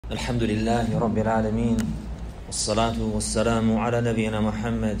الحمد لله رب العالمين والصلاة والسلام على نبينا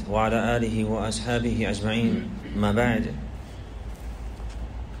محمد وعلى آله وأصحابه أجمعين ما بعد.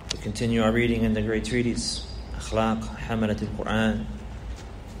 We continue our reading in the great treatise أخلاق حملة القرآن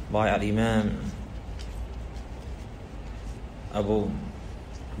by Al-Imam Abu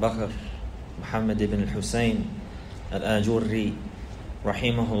Bakr Muhammad ibn al-Husayn al-Ajurri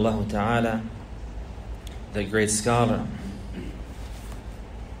rahimahullah ta'ala, the great scholar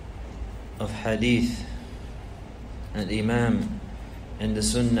of hadith and imam in the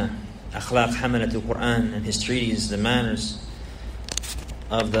sunnah, Akhlaq Hamalat al-Quran, and his treatise, the manners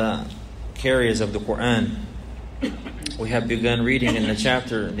of the carriers of the Quran. We have begun reading in the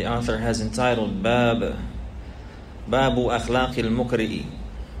chapter the author has entitled Babu Akhlaq al-Muqri'i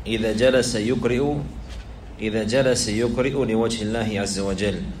إذا جلس يقرئ لوجه الله عز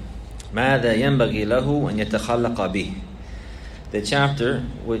وجل ماذا ينبغي له أن يتخلق به. The chapter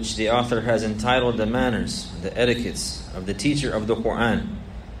which the author has entitled the manners, the etiquettes of the teacher of the Quran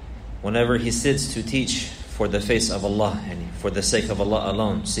whenever he sits to teach for the face of Allah and for the sake of Allah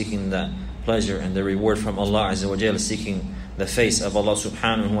alone, seeking the pleasure and the reward from Allah Azza wa Jal, seeking the face of Allah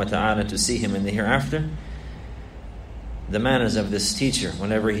subhanahu wa ta'ala to see Him in the hereafter. The manners of this teacher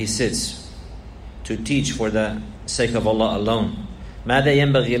whenever he sits to teach for the sake of Allah alone. ماذا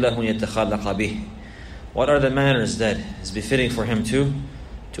ينبغي له أن يتخلق به. What are the manners that is befitting for him to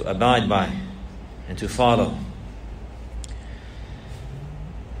abide by and to follow?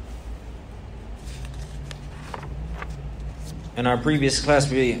 In our previous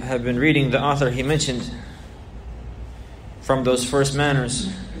class we have been reading the author. He mentioned from those first manners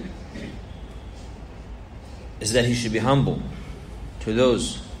is that he should be humble to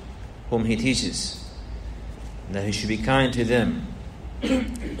those whom he teaches, that he should be kind to them,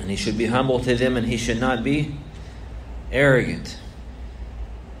 and he should be humble to them, and he should not be arrogant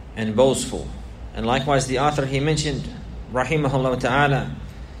and boastful. And likewise the author, he mentioned rahimahullah ta'ala,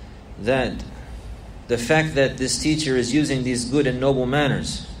 that the fact that this teacher is using these good and noble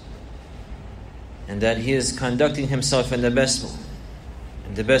manners, and that he is conducting himself in the best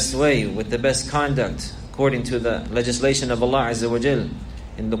way, with the best conduct according to the legislation of Allah Azza wa Jal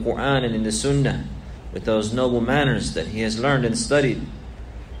in the Quran and in the Sunnah, with those noble manners that he has learned and studied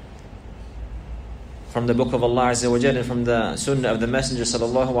from the book of Allah Azza wa Jal and from the Sunnah of the Messenger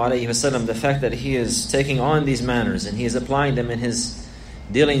sallallahu alaihi wasallam. The fact that he is taking on these manners and he is applying them in his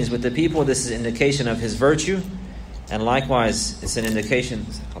dealings with the people, this is an indication of his virtue, and likewise it's an indication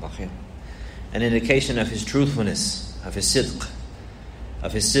of his truthfulness, of his sidq,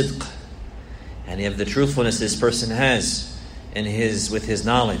 and of the truthfulness this person has with his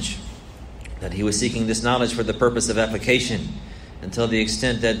knowledge, that he was seeking this knowledge for the purpose of application, until the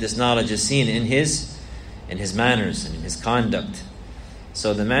extent that this knowledge is seen in his manners and in his conduct.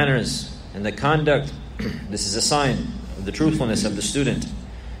 So the manners and the conduct, this is a sign of the truthfulness of the student,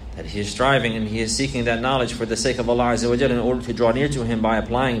 that he is striving and he is seeking that knowledge for the sake of Allah Azza wa Jalla in order to draw near to Him by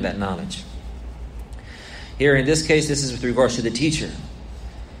applying that knowledge. Here in this case, this is with regards to the teacher.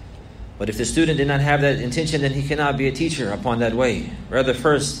 But if the student did not have that intention, then he cannot be a teacher upon that way. Rather,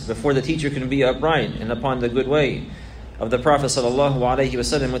 first, before the teacher can be upright and upon the good way of the Prophet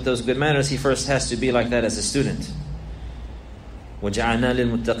ﷺ with those good manners, he first has to be like that as a student. وَجَعَلْنَا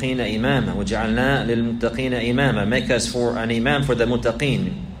لِلْمُتَّقِينَ إِمَامًا وَجَعَلْنَا لِلْمُتَّقِينَ إِمَامًا. Make us for an imam for the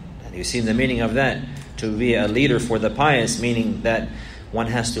muttaqeen. And you've seen the meaning of that, to be a leader for the pious, meaning that one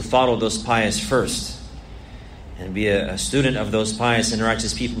has to follow those pious first, and be a student of those pious and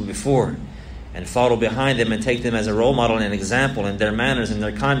righteous people before, and follow behind them and take them as a role model and an example in their manners and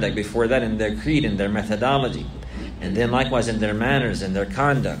their conduct, before that in their creed and their methodology, and then likewise in their manners and their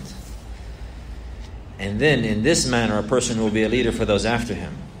conduct. And then in this manner a person will be a leader for those after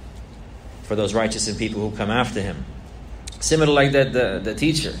him, for those righteous and people who come after him. Similar like that, the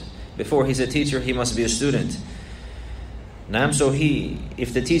teacher, before he's a teacher he must be a student. So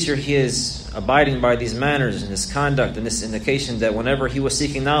if the teacher, he is abiding by these manners and his conduct, and this indication that whenever he was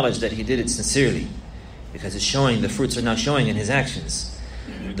seeking knowledge, that he did it sincerely, because it's showing, the fruits are now showing in his actions,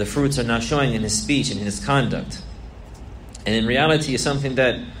 the fruits are now showing in his speech and in his conduct. And in reality is something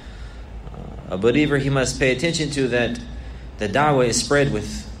that a believer, he must pay attention to, that the da'wah is spread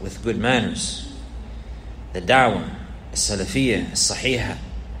with good manners. The da'wah, As-Salafy, As-Sahihah,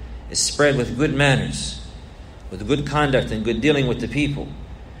 is spread with good manners, with good conduct and good dealing with the people.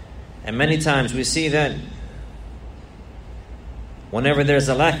 And many times we see that whenever there's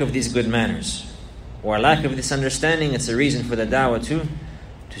a lack of these good manners or a lack of this understanding, it's a reason for the da'wah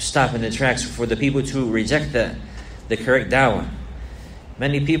to stop in the tracks, for the people to reject the correct da'wah.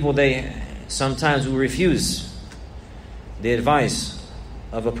 Many people, they sometimes will refuse the advice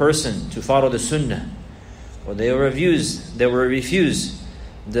of a person to follow the sunnah, or they will refuse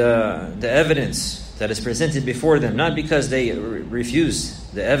the evidence that is presented before them, not because they refuse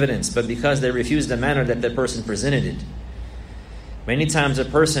the evidence, but because they refuse the manner that the person presented it. Many times a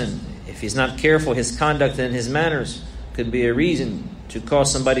person, if he's not careful, his conduct and his manners could be a reason to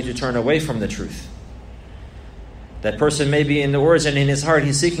cause somebody to turn away from the truth. That person may be in the words and in his heart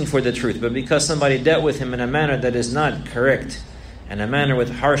he's seeking for the truth, but because somebody dealt with him in a manner that is not correct, and a manner with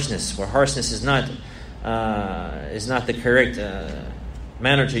harshness, where harshness is not the correct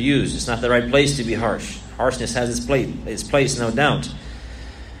manner to use. It's not the right place to be harsh. Harshness has its place, no doubt.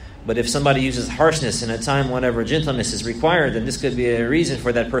 But if somebody uses harshness in a time whenever gentleness is required, then this could be a reason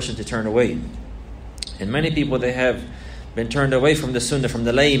for that person to turn away. And many people, they have been turned away from the sunnah, from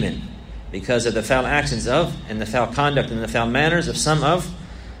the laymen, because of the foul actions of, and the foul conduct and the foul manners of some of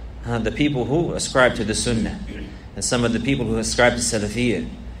the people who ascribe to the sunnah, and some of the people who ascribe to Salafiyya,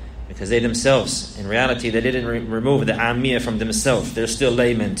 because they themselves, in reality, they didn't remove the Ammiyya from themselves. They're still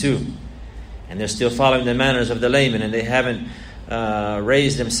laymen too, and they're still following the manners of the laymen, and they haven't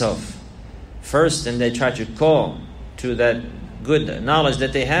raised themselves first, and they try to call to that good knowledge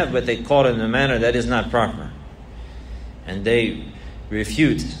that they have, but they call it in a manner that is not proper, and they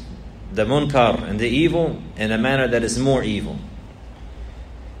refute the munkar and the evil in a manner that is more evil,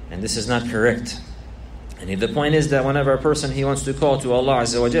 and this is not correct. And the point is that whenever a person, he wants to call to Allah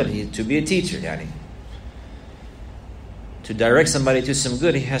Azza wa Jal, to be a teacher, to direct somebody to some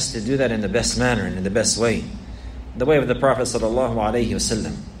good, he has to do that in the best manner and in the best way, the way of the Prophet sallallahu alaihi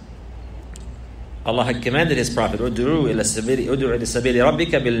wasallam. Allah had commanded His Prophet, "Ud'u ila sabili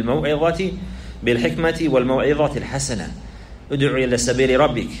rabbika bil maw'izati bil hikmati wal maw'izati al hasana." Ud'u ila sabili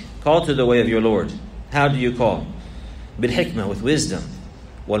rabbik. Call to the way of your Lord. How do you call? Bil hikmah, with wisdom.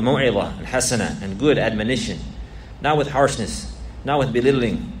 Wal maw'izah al hasana, and good admonition. Not with harshness, not with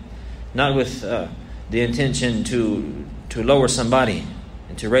belittling, not with the intention to lower somebody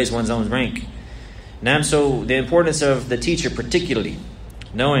and to raise one's own rank. Now, so the importance of the teacher particularly,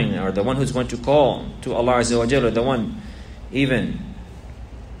 knowing, or the one who's going to call to Allah Azza wa Jalla, the one even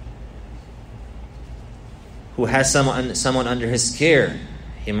who has someone under his care,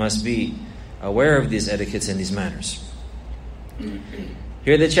 he must be aware of these etiquettes and these manners.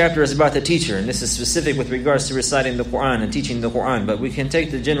 Here the chapter is about the teacher, and this is specific with regards to reciting the Quran and teaching the Quran, but we can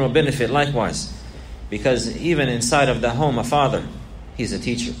take the general benefit likewise, because even inside of the home, a father, he's a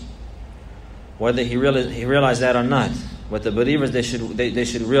teacher. Whether he realized that or not, but the believers, they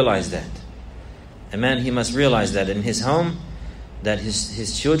should realize that. A man, he must realize that in his home, that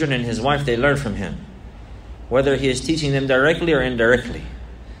his children and his wife, they learn from him. Whether he is teaching them directly or indirectly,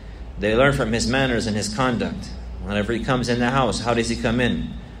 they learn from his manners and his conduct. Whenever he comes in the house, how does he come in?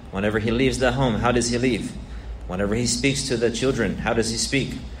 Whenever he leaves the home, how does he leave? Whenever he speaks to the children, how does he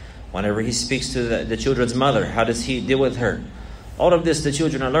speak? Whenever he speaks to the children's mother, how does he deal with her? All of this, the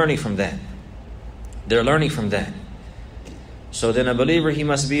children are learning from that. They're learning from that. So then a believer, he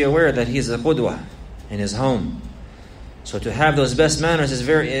must be aware that he is a qudwa in his home. So to have those best manners is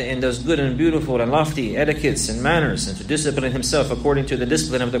in those good and beautiful and lofty etiquettes and manners, and to discipline himself according to the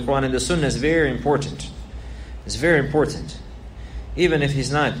discipline of the Quran and the Sunnah is very important. It's very important. Even if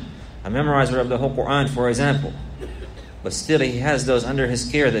he's not a memorizer of the whole Quran, for example, but still he has those under his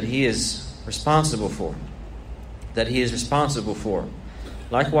care that he is responsible for.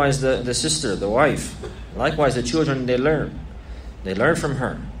 Likewise the sister, the wife, likewise the children, they learn. They learn from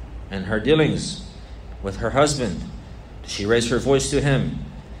her and her dealings with her husband. Does she raise her voice to him?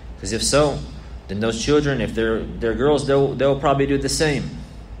 Because if so, then those children, if they're girls, they'll probably do the same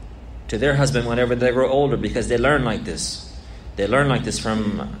to their husband whenever they grow older, because they learn like this. They learn like this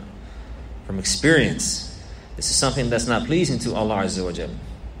from experience. This is something that's not pleasing to Allah Azza wa Jalla.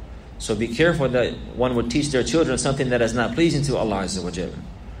 So be careful that one would teach their children something that is not pleasing to Allah Azza wa Jalla.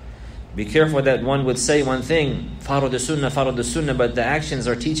 Be careful that one would say one thing, follow the sunnah, but the actions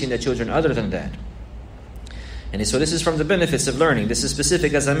are teaching the children other than that. And so this is from the benefits of learning. This is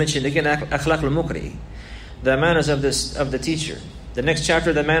specific, as I mentioned again, akhlaq al-muqri, the manners of the teacher. The next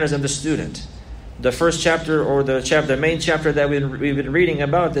chapter, the manners of the student. The first chapter, or the main chapter that we've been reading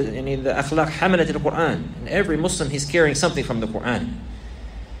about, the akhlaq hamalat al-Quran. And every Muslim, he's carrying something from the Quran.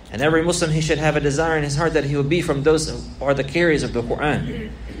 And every Muslim, he should have a desire in his heart that he will be from those who are the carriers of the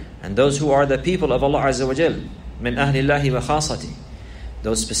Quran, and those who are the people of Allah Azza wa Jal, min ahlillahi wa khasati,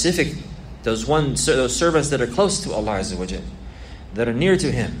 those servants that are close to Allah Azza wa Jal, that are near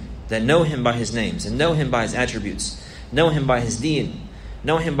to Him, that know Him by His names, and know Him by His attributes, know Him by His deen,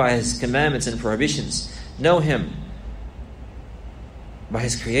 know Him by His commandments and prohibitions, know Him by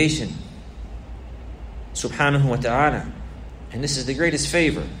His creation, subhanahu wa ta'ala. And this is the greatest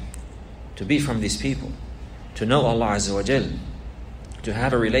favor, to be from these people, to know Allah Azza wa Jal, to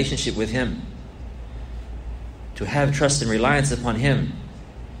have a relationship with Him, to have trust and reliance upon Him,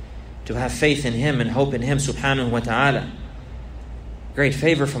 to have faith in Him and hope in Him subhanahu wa ta'ala. Great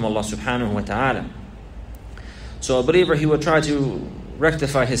favor from Allah subhanahu wa ta'ala. So a believer, he will try to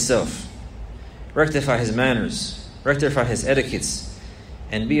rectify himself, rectify his manners, rectify his etiquettes,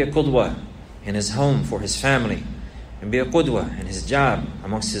 and be a qudwa in his home for his family, and be a qudwa in his job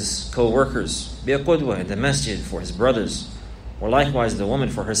amongst his co-workers, be a qudwa in the masjid for his brothers, or likewise the woman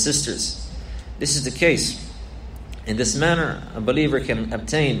for her sisters. This is the case. In this manner, a believer can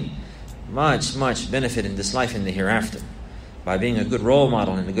obtain much benefit in this life and the hereafter, by being a good role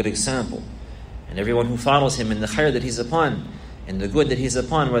model and a good example. And everyone who follows him in the khair that he's upon, and the good that he's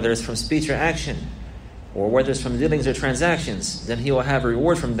upon, whether it's from speech or action, or whether it's from dealings or transactions, then he will have a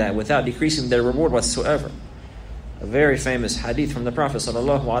reward from that without decreasing their reward whatsoever. A very famous hadith from the Prophet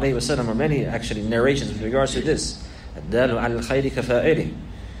ﷺ, or many actually narrations with regards to this. الدال على الخير كفاعله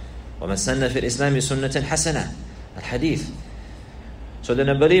ومن سن في الإسلام سنة حسنة. Al-hadith. So then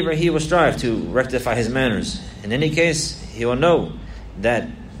a believer, he will strive to rectify his manners. In any case, he will know that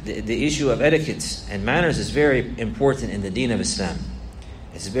the issue of etiquette and manners is very important in the deen of Islam.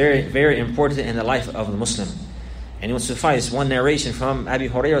 It's very important in the life of the Muslim. And it will suffice one narration from Abi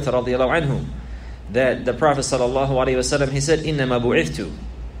Hurairah radiyallahu anhu, that the Prophet sallallahu alaihi wasallam, he said, إِنَّمَا بُعِثْتُ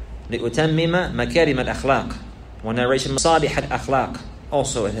لِأُتَمِّمَ مَكَارِمَ الْأَخْلَاقِ. One narration, صَالِحَ الْأَخْلَاقِ,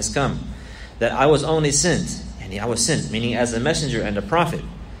 also it has come, that I was only sent, and I was sent, meaning as a messenger and a prophet,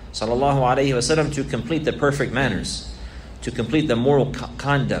 sallallahu alaihi wasallam, to complete the perfect manners, to complete the moral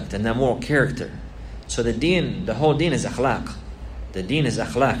conduct and the moral character. So the deen, the whole deen is akhlaq. The deen is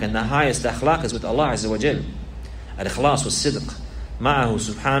akhlaq, and the highest akhlaq is with Allah Azza wa Jal. Al-ikhlas was-sidq ma'ahu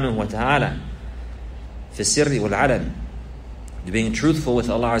subhanahu wa ta'ala fi sirri wal-alan. Being truthful with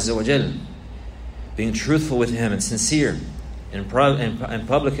Allah Azza wa Jal, being truthful with Him and sincere in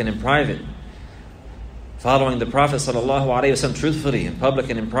public and in private, following the Prophet sallallahu alaihi wasallam truthfully in public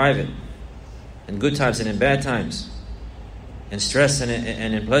and in private, in good times and in bad times, in stress and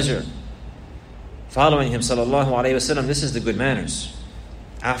in pleasure, following him sallallahu alaihi wasallam. This is the good manners.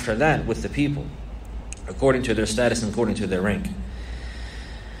 After that, with the people, according to their status and according to their rank.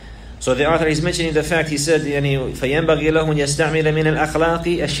 So the author is mentioning the fact, he said, فَيَنْبَغِي لَهُ أَنْ يَسْتَعْمِلَ مِنَ الْأَخْلَاقِ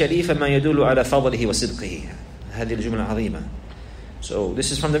الشَّرِيفَ مَا يَدُلُّ عَلَى فَضْلِهِ وَصِدْقِهِ. هذه الجملة عظيمة. So this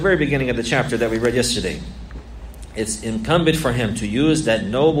is from the very beginning of the chapter that we read yesterday. It's incumbent for him to use those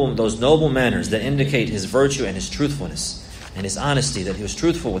noble manners that indicate his virtue and his truthfulness and his honesty, that he was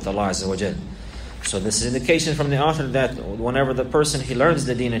truthful with Allah Azza wa Jal. So this is indication from the author that whenever the person, he learns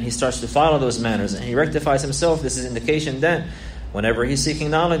the deen and he starts to follow those manners and he rectifies himself, this is indication that whenever he's seeking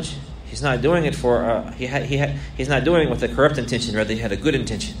knowledge, he's not doing it for he's not doing it with a corrupt intention, rather he had a good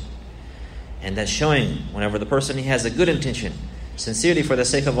intention. And that's showing whenever the person, he has a good intention, sincerely for the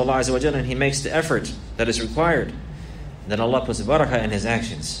sake of Allah Azza wa Jalla, and he makes the effort that is required, then Allah puts barakah in his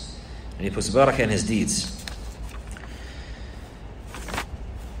actions, and He puts barakah in his deeds.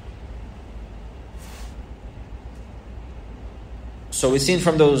 So we've seen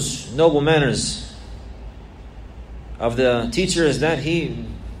from those noble manners of the teacher is that he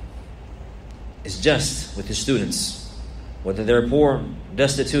is just with his students, whether they're poor,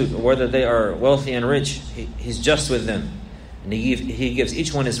 destitute, or whether they are wealthy and rich. He's just with them. And he gives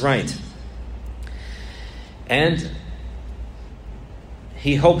each one his right. And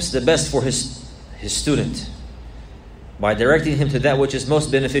he hopes the best for his student by directing him to that which is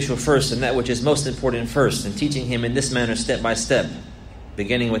most beneficial first and that which is most important first, and teaching him in this manner step by step,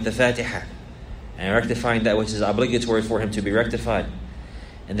 beginning with the Fatiha and rectifying that which is obligatory for him to be rectified.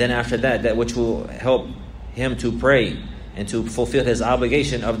 And then after that, that which will help him to pray and to fulfill his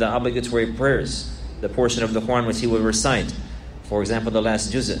obligation of the obligatory prayers, the portion of the Quran which he will recite, for example the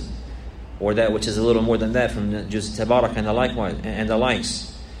last juz', or that which is a little more than that from the juz' Tabarak and the likes.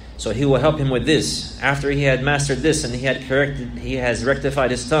 So he will help him with this. After he had mastered this and he has rectified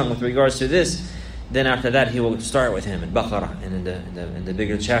his tongue with regards to this, then after that he will start with him in Baqarah and in the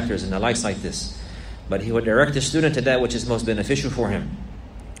bigger chapters and the likes like this. But he will direct the student to that which is most beneficial for him.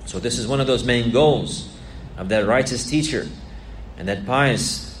 So this is one of those main goals of that righteous teacher and that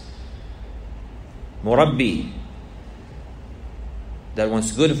pious murabbi that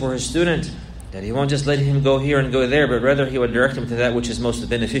wants good for his student, that he won't just let him go here and go there, but rather he will direct him to that which is most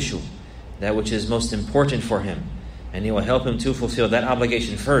beneficial, that which is most important for him, and he will help him to fulfill that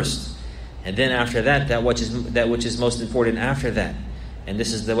obligation first, and then after that, that which is most important after that. And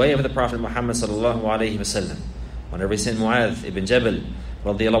this is the way of the Prophet Muhammad sallallahu alaihi wasallam. Whenever he sent Mu'adh ibn Jabal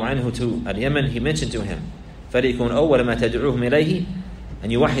radiyallahu anhu to Al-Yemen, he mentioned to him فليكن أول ما تدعوهم إليه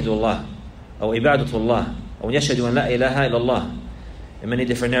أن يوحدوا الله أو عبادة الله أو يشهدوا أن لا إله إلا الله, in many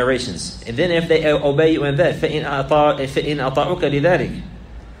different narrations. And then if they obey you in that, فإن أطاعوك لذلك,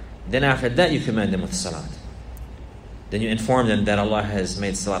 then after that you command them with salat. Then you inform them that Allah has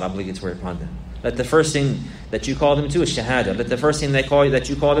made salat obligatory upon them. Let the first thing that you call them to is shahada. Let the first thing that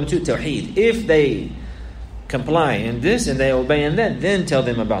you call them to, tawheed. If they comply in this and they obey in that, then tell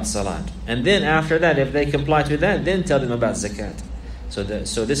them about salat. And then after that, if they comply to that, then tell them about zakat. So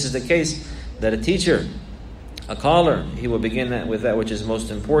this is the case that a teacher, a caller, he will begin with that which is most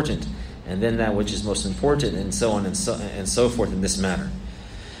important, and then that which is most important, and so on and so forth in this manner.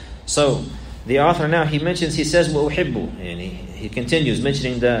 So the author now, he says وَأُحِبُّ, and he continues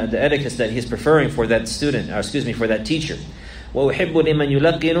mentioning the etiquettes that he's preferring for that student, for that teacher. وَأُحِبُّ لِمَنْ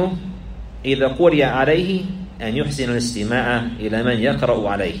يُلَقِّنُ إِذَا قُرِيَ عَلَيْهِ أَنْ يُحْسِنُ الْإِسْتِمَاعَ إِلَى مَنْ يَقْرَأُ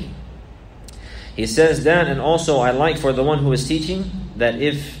عَلَيْهِ. He says that, and also I like for the one who is teaching, that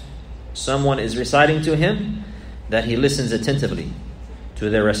if someone is reciting to him, that he listens attentively to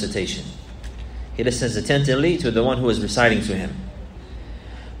their recitation. He listens attentively to the one who is reciting to him.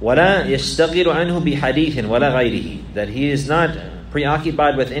 وَلَا يَشْتَغِلُ عَنْهُ بِحَدِيثٍ وَلَا غَيْرِهِ, that he is not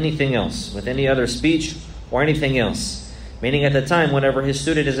preoccupied with anything else, with any other speech or anything else. Meaning at the time, whenever his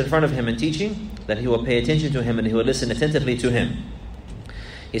student is in front of him and teaching, that he will pay attention to him and he will listen attentively to him.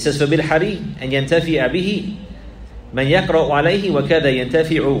 He says, فَبِالْحَرِي أَنْ يَنْتَفِعَ بِهِ مَنْ يَقْرَأُ عَلَيْهِ وَكَذَا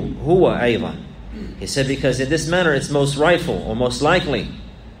يَنْتَفِعُ هُوَ أَيْضًا. He said, because in this manner it's most rightful or most likely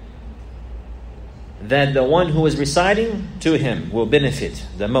that the one who is reciting to him will benefit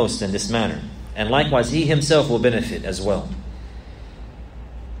the most in this manner. And likewise, he himself will benefit as well.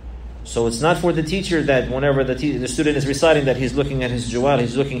 So it's not for the teacher that whenever the student is reciting that he's looking at his jawal,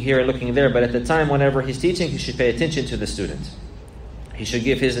 he's looking here, looking there. But at the time, whenever he's teaching, he should pay attention to the student. He should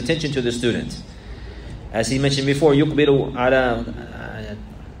give his attention to the student. As he mentioned before, يُقْبِلُ عَلَى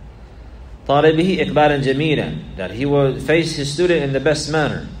طَالِبِهِ إِقْبَالًا جَمِيلًا, that he will face his student in the best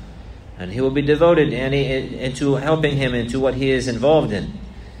manner. And he will be devoted into helping him into what he is involved in.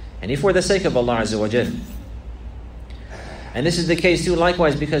 And for the sake of Allah Azza wa Jal. And this is the case too,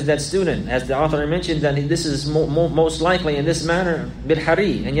 likewise, because that student, as the author mentioned, that this is most likely in this manner,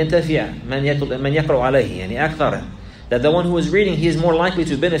 بالحري أن ينتفع من يقرأ عليه, يعني أكثر, that the one who is reading, he is more likely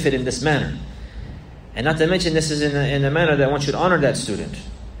to benefit in this manner. And not to mention, this is in a manner that one should honor that student,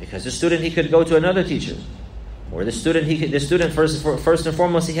 because the student, he could go to another teacher, or the student first and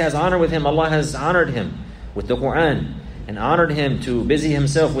foremost, he has honor with him. Allah has honored him with the Quran, and honored him to busy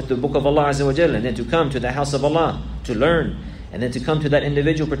himself with the book of Allah Azza wa Jalla, and then to come to the house of Allah to learn, and then to come to that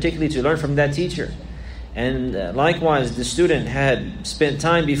individual particularly to learn from that teacher. And likewise, the student had spent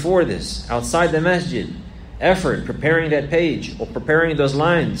time before this outside the masjid, effort preparing that page or preparing those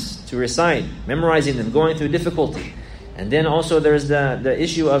lines to recite, memorizing them, going through difficulty. And then also there's the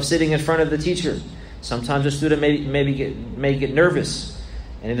issue of sitting in front of the teacher. Sometimes a student may get nervous,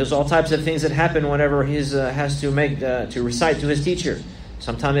 and there's all types of things that happen whenever he has to recite to his teacher.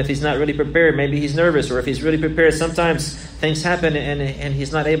 Sometimes if he's not really prepared, maybe he's nervous, or if he's really prepared, sometimes things happen and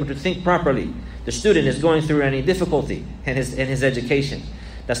he's not able to think properly. The student is going through any difficulty in his education.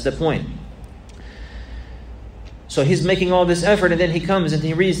 That's the point. So he's making all this effort, and then he comes and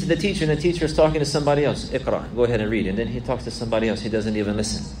he reads to the teacher, and the teacher is talking to somebody else. Iqra, go ahead and read. And then he talks to somebody else. He doesn't even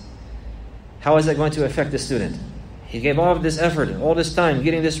listen. How is that going to affect the student? He gave all of this effort, all this time,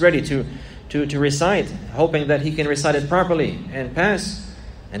 getting this ready to recite, hoping that he can recite it properly and pass.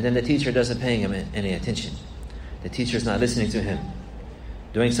 And then the teacher doesn't pay him any attention. The teacher is not listening to him,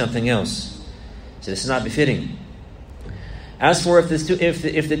 doing something else. So this is not befitting. As for if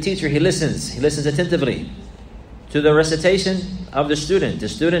the teacher, he listens attentively to the recitation of the student,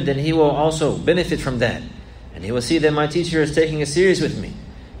 then he will also benefit from that. And he will see that my teacher is taking it serious with me.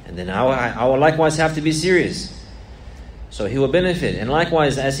 And then I will likewise have to be serious. So he will benefit. And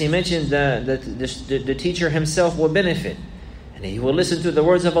likewise, as he mentioned, the teacher himself will benefit. And he will listen to the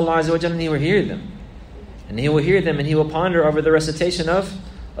words of Allah Azza wa Jalla, and he will hear them. And he will hear them, and he will ponder over the recitation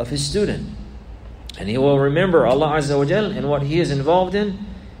of his student. And he will remember Allah Azza wa Jalla, and what he is involved in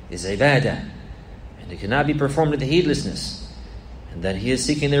is ibadah. And it cannot be performed with heedlessness. And that he is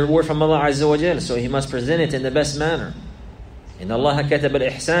seeking the reward from Allah Azza wa Jalla, so he must present it in the best manner. إن الله كتب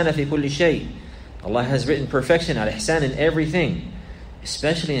الإحسان في كل شيء. Allah has written perfection, al-ihsan, in everything,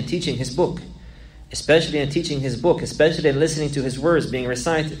 especially in teaching His book, especially in listening to His words being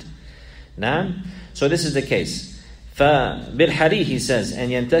recited. Now, so this is the case. فبالحري, he says, أن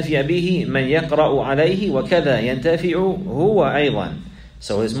ينتفع به من يقرأ عليه وكذا ينتفع هو أيضا.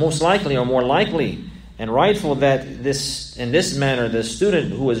 So it's most likely or more likely and rightful that in this manner the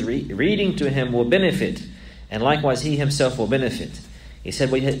student who is reading to him will benefit. and likewise he himself will benefit. He said,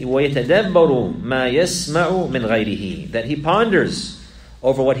 وَيَتَدَبَّرُ مَا يَسْمَعُ مِنْ غَيْرِهِ, that he ponders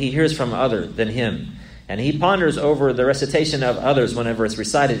over what he hears from other than him. And he ponders over the recitation of others whenever it's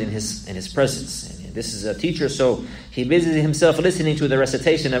recited in his presence. And this is a teacher, so he busies himself listening to the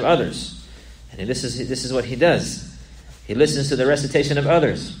recitation of others. And this is what he does. He listens to the recitation of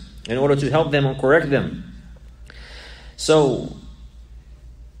others in order to help them and correct them. So,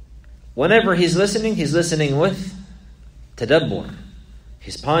 whenever he's listening with tadabbur.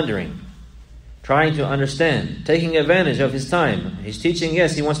 He's pondering, trying to understand, taking advantage of his time. He's teaching,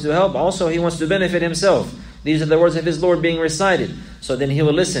 yes, he wants to help. Also, he wants to benefit himself. These are the words of his Lord being recited. So then he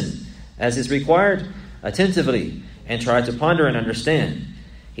will listen, as is required, attentively, and try to ponder and understand.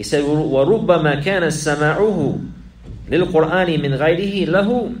 He said, وَرُبَّمَا كَانَ السَّمَاعُهُ لِلْقُرْآنِ مِنْ غَيْرِهِ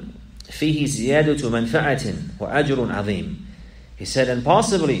لَهُ فِيهِ زِيَادَةُ مَنْفَعَةٍ وَأَجْرٌ عَظِيمٌ. He said, and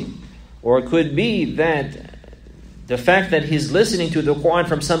possibly, or it could be that the fact that he's listening to the Quran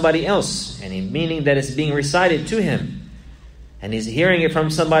from somebody else, and meaning that it's being recited to him, and he's hearing it from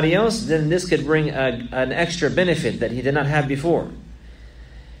somebody else, then this could bring an extra benefit that he did not have before.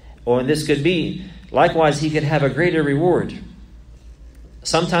 Or this could be, likewise, he could have a greater reward.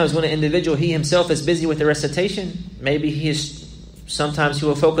 Sometimes when an individual, he himself is busy with the recitation, maybe sometimes he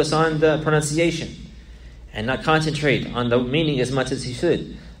will focus on the pronunciation and not concentrate on the meaning as much as he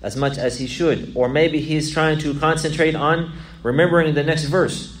should. Or maybe he's trying to concentrate on remembering the next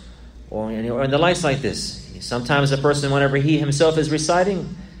verse, or the likes like this. Sometimes a person, whenever he himself is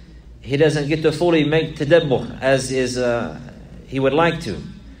reciting, he doesn't get to fully make tadabbur as he would like to.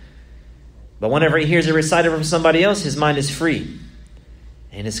 But whenever he hears it recited from somebody else, his mind is free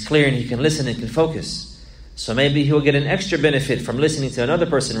and it's clear, and he can listen and can focus. So maybe he will get an extra benefit from listening to another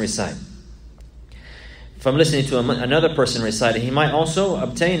person recite. From listening to another person reciting, he might also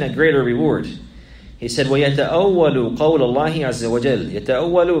obtain a greater reward. He said, وَيَتَأَوَّلُ قَوْلَ اللَّهِ عَزَّ وَجَلَّ.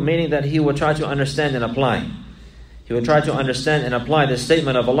 يَتَأَوَّلُ, meaning that he will try to understand and apply. He will try to understand and apply the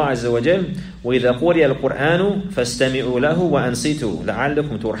statement of Allah Azza wa Jal, وَإِذَا قُرِيَ الْقُرْآنُ فَاسْتَمِعُوا لَهُ وَأَنْصِتُوا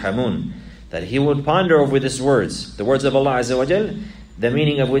لَعَلَّكُمْ تُرْحَمُونَ. That he would ponder over these words, the words of Allah Azza wa Jal, the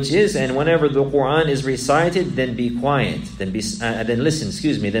meaning of which is, and whenever the Quran is recited, then be quiet, then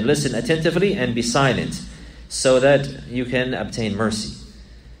listen attentively and be silent, so that you can obtain mercy.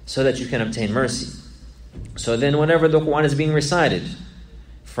 So then whenever the Quran is being recited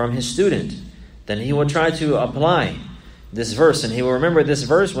from his student, then he will try to apply this verse, and he will remember this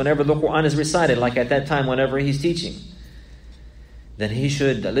verse whenever the Quran is recited, like at that time whenever he's teaching. Then he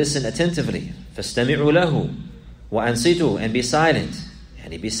should listen attentively. فَاسْتَمِعُوا لَهُ وَأَنْصِتُوا, and be silent.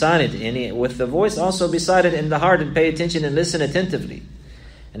 And he be silent with the voice, also be silent in the heart, and pay attention and listen attentively.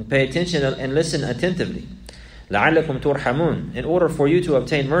 And pay attention and listen attentively. لَعَلَّكُمْ تُرْحَمُونَ, in order for you to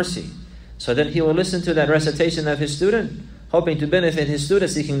obtain mercy. So then he will listen to that recitation of his student, hoping to benefit his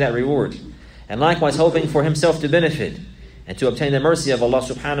student, seeking that reward. And likewise hoping for himself to benefit and to obtain the mercy of Allah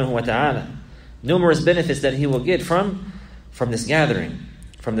subhanahu wa ta'ala. Numerous benefits that he will get from this gathering.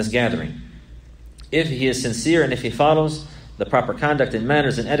 If he is sincere and if he follows the proper conduct and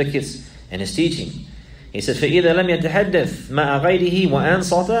manners and etiquettes in his teaching. He said, فَإِذَا لَمْ يَتَحَدَّثْ مَعَ غَيْرِهِ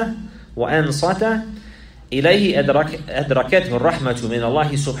وَأَنْصَتَ إليه أدركته الرحمة من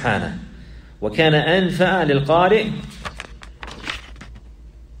الله سبحانه وكان أنفع للقارئ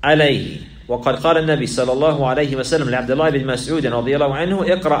عليه. وقد قال النبي صلى الله عليه وسلم لعبد الله بن مسعود رضي الله عنه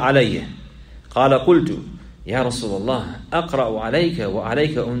اقرأ عليه. قال قلت يا رسول الله أقرأ عليك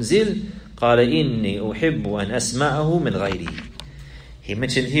وعليك أنزل قال إني أحب أن أسمعه من غيري. He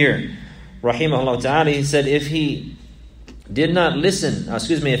mentioned here, rahimahullah ta'ala, he said if he did not listen,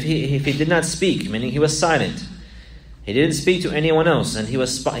 if he did not speak, meaning he was silent, he didn't speak to anyone else, and he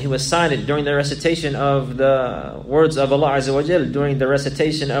was silent during the recitation of the words of Allah Azza wa Jal, during the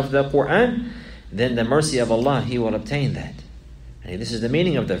recitation of the Quran, then the mercy of Allah, he will obtain that. And this is the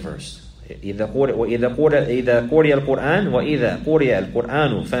meaning of the verse. إِذَا قُرِيَ الْقُرْآنُ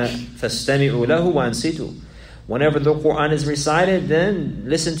فَاسْتَمِعُوا لَهُ وَأَنْصِتُوا. Whenever the Quran is recited, then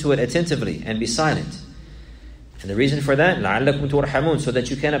listen to it attentively and be silent. And the reason for that, لَعَلَّكُمْ تُرْحَمُونَ, so that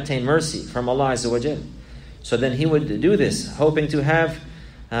you can obtain mercy from Allah Azza wa Jal. So then he would do this, hoping to have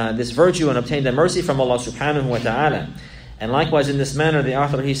this virtue and obtain the mercy from Allah subhanahu wa ta'ala. And likewise in this manner, the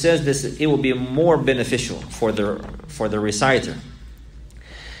author, he says this, it will be more beneficial for the reciter.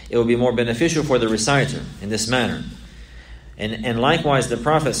 It will be more beneficial for the reciter in this manner. And likewise the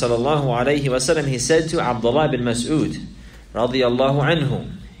Prophet sallallahu alaihi wasallam, he said to Abdullah bin Mas'ud radiyallahu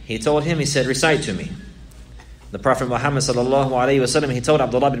anhu, he told him, he said, recite to me. The Prophet Muhammad sallallahu alaihi wasallam, he told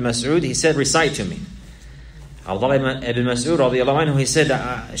Abdullah bin Mas'ud, he said, recite to me. Abdullah ibn Mas'ud radiyallahu anhu, he said,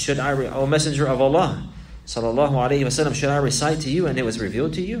 O Messenger of Allah sallallahu alayhi wasallam, should I recite to you and it was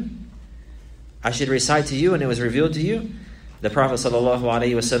revealed to you? I should recite to you and it was revealed to you? The Prophet sallallahu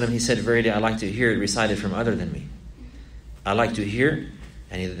alayhi wasallam, he said, verily I like to hear it recited from other than me. I like to hear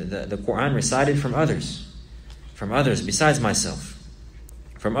the Quran recited from others besides myself.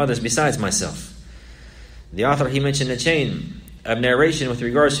 From others besides myself. The author, he mentioned a chain of narration with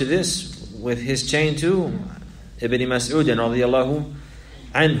regards to this, with his chain to Ibn Mas'ud radiyallahu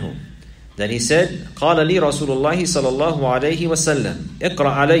anhu, that he said, قال لي رسول الله صلى الله عليه وسلم اقرأ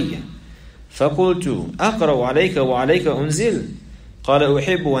علي فقلت أقرأ عليك وعليك أنزل قال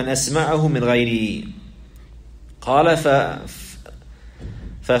أحب أن أسمعه من غيري قال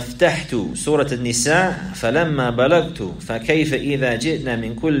فافتحت سورة النساء فلما بلغت فكيف إذا جئنا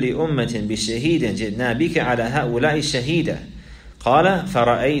من كل أمة بشهيد جئنا بك على هؤلاء الشهيدا قال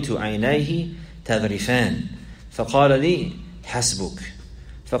فرأيت عينيه تذرفان فقال لي حسبك.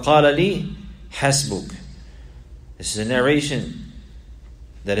 This is a narration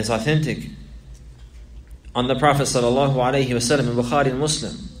that is authentic on the Prophet sallallahu alaihi wasallam in Bukhari and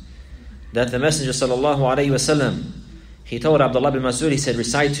Muslim, that the Messenger sallallahu alaihi wasallam, he told Abdullah bin Mas'ud, he said,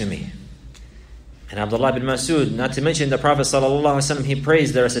 recite to me. And Abdullah bin Mas'ud, not to mention the Prophet sallallahu alaihi wasallam, he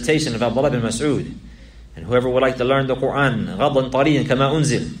praised the recitation of Abdullah bin Mas'ud. And whoever would like to learn the Quran, غَضًا طَرِيًّا كَمَا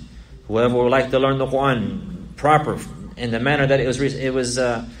أُنزِلْ, whoever would like to learn the Quran proper, in the manner that it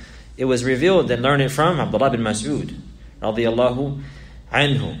was revealed, then learn it from Abdullah bin Mas'ud radiyallahu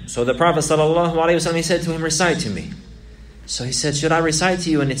anhu. So the Prophet sallallahu alaihi wasallam, he said to him, recite to me. So he said, should I recite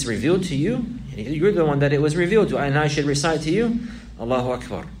to you and it's revealed to you? You're the one that it was revealed to, and I should recite to you? Allahu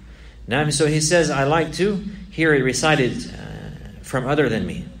Akbar. Now, so he says, I like to hear it recited from other than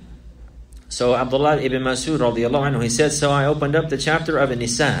me. So Abdullah ibn Mas'ud radiyallahu anhu, he said, so I opened up the chapter of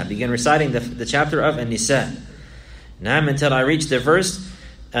An-Nisa, began reciting the chapter of An-Nisa. Now, until I reached the verse,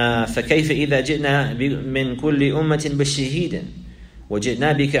 فَكَيْفَ إِذَا جِئْنَا مِنْ كُلِّ أُمَّةٍ بِالشَّهِيدٍ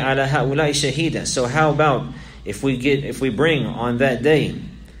وَجِئْنَا بِكَ عَلَى هَؤُلَاءِ شَهِيدًا. So how about if we bring on that day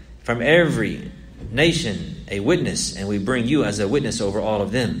from every nation a witness, and we bring you as a witness over all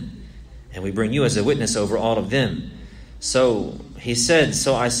of them. So he said,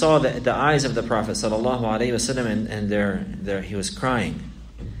 so I saw the eyes of the Prophet sallallahu alaihi wasallam, and he was crying.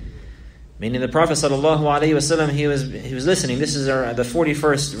 Meaning the Prophet sallallahu alaihi wasallam, he was listening. This is the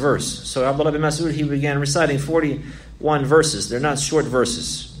 41st verse. So Abdullah bin Mas'ud, he began reciting 41 verses. They're not short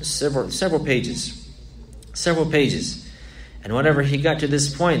verses. Several pages. And whenever he got to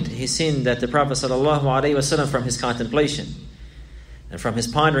this point, he seen that the Prophet sallallahu alaihi wasallam, from his contemplation and from his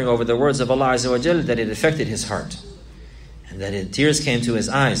pondering over the words of Allah Azza wa Jal, that it affected his heart, and that tears came to his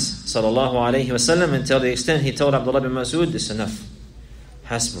eyes, sallallahu alaihi wasallam, until the extent he told Abdullah bin Mas'ud, it's enough.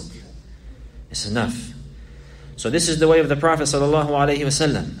 Hasbuk. It's enough. So this is the way of the Prophet sallallahu alaihi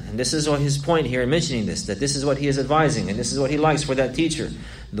wasallam, and this is what his point here in mentioning this, that this is what he is advising, and this is what he likes for that teacher,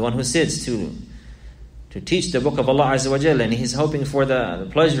 the one who sits to teach the book of Allah Azza wa Jalla, and he's hoping for the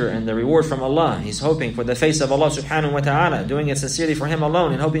pleasure and the reward from Allah. He's hoping for the face of Allah subhanahu wa ta'ala, doing it sincerely for Him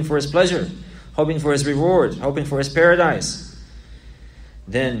alone, and hoping for His pleasure, hoping for His reward, hoping for His paradise.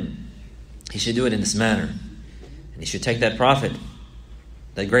 Then he should do it in this manner. And he should take that prophet,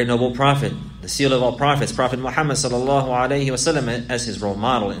 that great noble prophet, the seal of all prophets, Prophet Muhammad sallallahu alaihi wasallam, as his role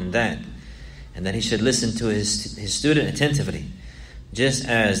model in that. And that he should listen to his student attentively, just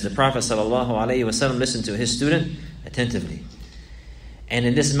as the Prophet sallallahu alaihi wasallam listened to his student attentively. And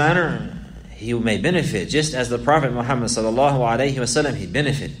in this manner, he may benefit, just as the Prophet Muhammad sallallahu alaihi wasallam, he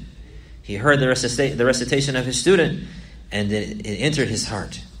benefited. He heard the recitation of his student, and it entered his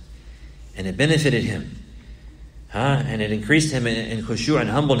heart, and it benefited him, and it increased him in khushu' and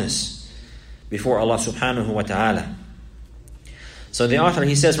humbleness before Allah subhanahu wa ta'ala. So the author,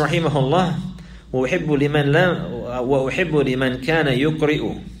 he says, rahimahullah, وأحب لمن كان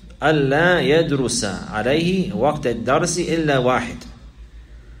يقرئ ألا يدرس عليه وقت الدرس إلا واحد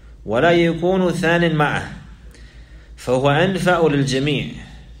ولا يكون ثان معه فهو أنفع للجميع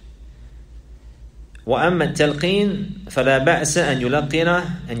وأما التلقين فلا بأس أن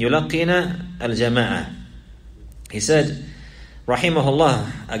يلقن الجماعة. He said,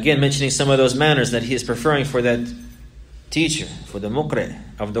 rahimahullah, again mentioning some of those manners that he is preferring for that teacher, for the muqri'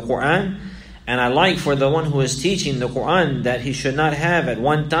 of the Quran. And I like for the one who is teaching the Quran that he should not have at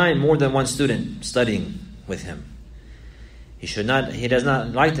one time more than one student studying with him. He does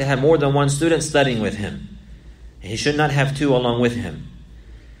not like to have more than one student studying with him. He should not have two along with him.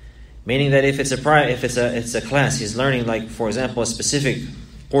 Meaning that if it's a class, he's learning, like for example, a specific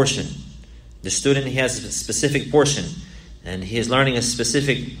portion. The student, he has a specific portion, and he is learning a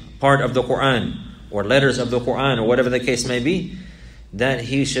specific part of the Quran, or letters of the Quran, or whatever the case may be. that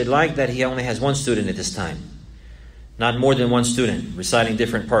he should like that he only has one student at this time. Not more than one student reciting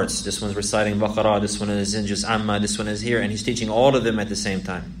different parts. This one's reciting Baqarah, this one is in Juz Amma, this one is here, and he's teaching all of them at the same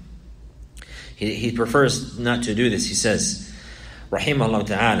time. He prefers not to do this, he says, Rahimahullah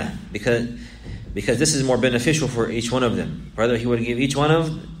Ta'ala, because this is more beneficial for each one of them. Rather, he would give each one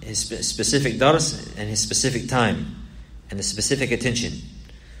of his specific dars and his specific time and the specific attention.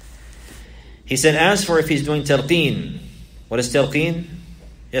 He said, as for if he's doing talqeen, what is talqeen?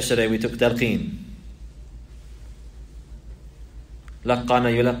 Yesterday we took talqeen.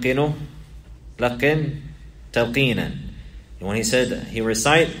 Laqqana yulaqqinu, laqqin talqeenan. When he said he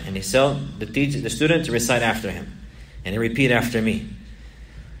recite, and he tell the student to recite after him, and he repeat after me.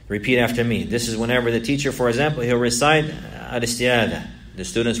 Repeat after me. This is whenever the teacher, for example, he'll recite al-isti'adha. The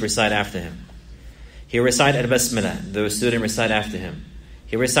students recite after him. He'll recite al-basmala. The student recite after him.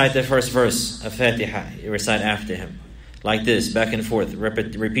 He recite the first verse of Fatiha. He recite after him. Like this, back and forth.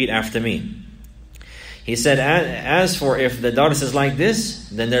 Repeat after me. He said, as for if the dars is like this,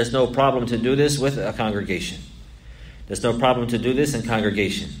 then there's no problem to do this with a congregation. There's no problem to do this in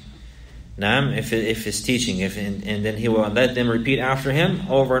congregation. Naam, if it's teaching, and then he will let them repeat after him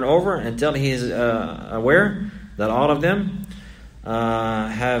over and over until he is aware that all of them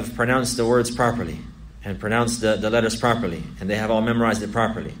have pronounced the words properly and pronounced the letters properly, and they have all memorized it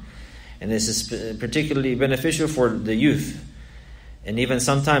properly. And this is particularly beneficial for the youth. And even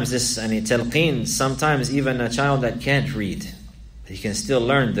sometimes talqeen, sometimes even a child that can't read, he can still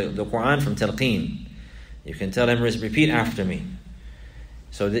learn the Quran from talqeen. You can tell him, repeat after me.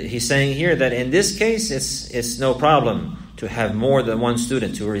 So he's saying here that in this case, it's no problem to have more than one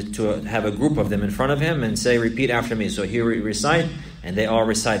student, to have a group of them in front of him and say, repeat after me. So he recite, and they all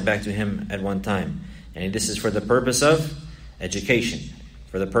recite back to him at one time. And this is for the purpose of education.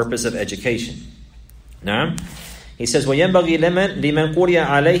 For the purpose of education. Now, he says, وَيَنْبَغِي لِمَنْ قُرِيَ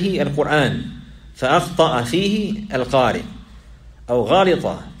عَلَيْهِ الْقُرْآنِ فَأَخْطَأَ فِيهِ الْقَارِئ أَوْ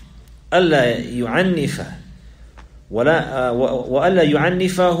غَالِطَ أَلَّا يُعَنِّفَ وألا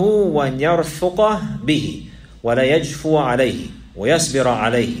يعنفه وأن يرفق به ولا يجفو عليه ويصبر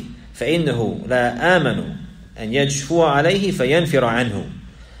عليه فإنه لا آمن أن يجفو عليه فينفر عنه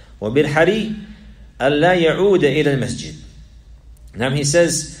وبالحري ألا يعود إلى المسجد. Now he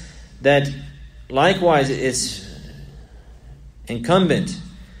says that likewise it's incumbent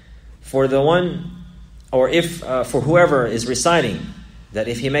for the one, or if for whoever is reciting, that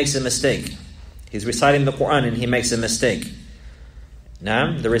if he makes a mistake, he's reciting the Quran and he makes a mistake.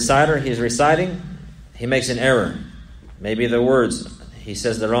 Now, the reciter, he's reciting, he makes an error. Maybe the words, he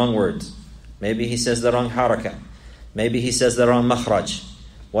says the wrong words. Maybe he says the wrong harakah. Maybe he says the wrong makhraj.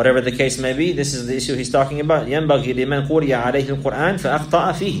 Whatever the case may be, this is the issue he's talking about. ينبغي لمن قرئ عليه القرآن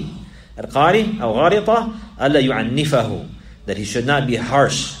فأخطأ فيه القارئ أو غالطة ألا يعنفه. That he should not be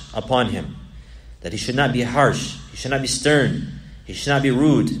harsh upon him. That he should not be harsh. He should not be stern. He should not be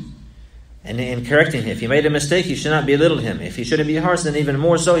rude. And in correcting him, if he made a mistake, he should not belittle him. If he shouldn't be harsh, then even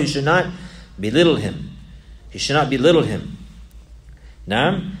more so, he should not belittle him. He should not belittle him.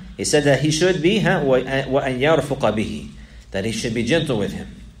 Now, he said that he should be وَأَنْ يَرْفُقَ بِهِ, that he should be gentle with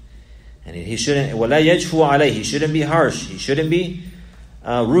him. And he shouldn't وَلَا يَجْفُوا عَلَيْهِ, he shouldn't be harsh. He shouldn't be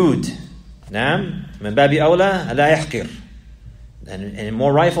rude. نعم من باب أولى لا يحقر. And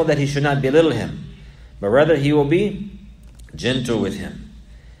more rightful that he should not belittle him, but rather he will be gentle with him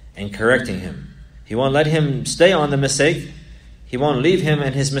and correcting him. He won't let him stay on the mistake. He won't leave him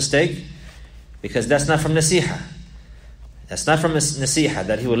in his mistake, because that's not from nasiha. That's not from nasiha,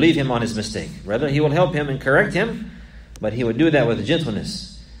 that he will leave him on his mistake. Rather, he will help him and correct him, but he would do that with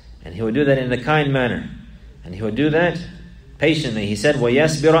gentleness, and he would do that in a kind manner, and he would do that patiently. He said,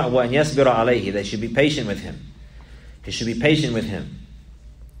 وَيَصْبِرَ وَأَنْ يَصْبِرَ عَلَيْهِ. They should be patient with him. He should be patient with him.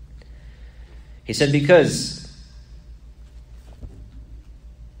 He said, because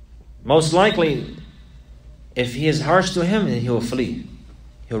most likely, if he is harsh to him, then he will flee.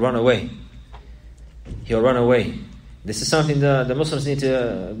 He'll run away. He'll run away. This is something the Muslims need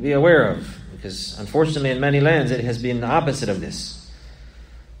to be aware of, because unfortunately in many lands it has been the opposite of this.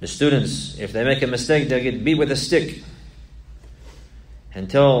 The students, if they make a mistake, they'll get beat with a stick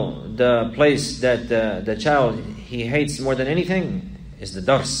until the place that the child he hates more than anything is the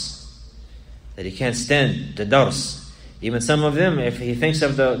dars. That he can't stand the dars. Even some of them, if he thinks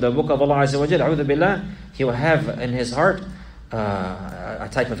of the book of Allah Azza wa Jal, a'udhu billah, he will have in his heart a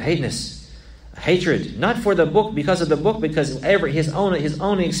type of hatred, not for the book, because of the book, because his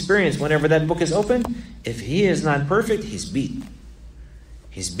own experience, whenever that book is opened, if he is not perfect, he's beat.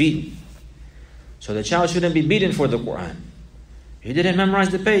 He's beaten. So the child shouldn't be beaten for the Quran. He didn't memorize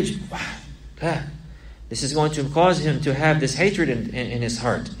the page. This is going to cause him to have this hatred in his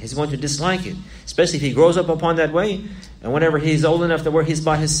heart. He's going to dislike it, especially if he grows up upon that way. And whenever he's old enough to where he's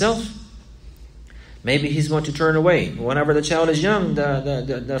by himself, maybe he's going to turn away. Whenever the child is young,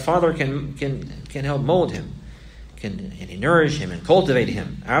 the father can help mold him, can nourish him and cultivate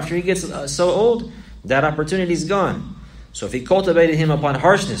him. After he gets so old, that opportunity is gone. So if he cultivated him upon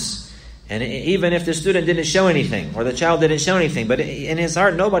harshness, and even if the student didn't show anything, or the child didn't show anything, but in his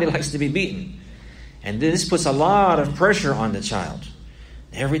heart, nobody likes to be beaten. And this puts a lot of pressure on the child.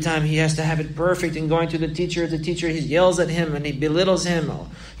 Every time he has to have it perfect and going to the teacher he yells at him and he belittles him. Oh,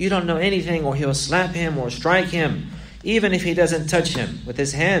 you don't know anything, or he'll slap him or strike him, even if he doesn't touch him with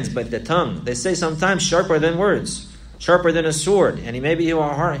his hands, but the tongue. They say sometimes sharper than words, sharper than a sword, and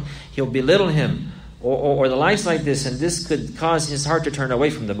he'll belittle him, or the likes like this, and this could cause his heart to turn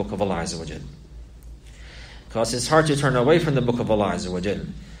away from the book of Allah Azza wa Jal. Cause his heart to turn away from the book of Allah Azza wa Jal.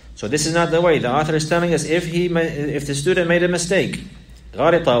 So this is not the way. The author is telling us if the student made a mistake,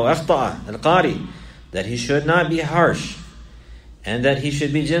 that he should not be harsh, and that he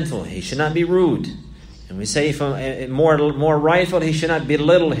should be gentle. He should not be rude. And we say more rightful, he should not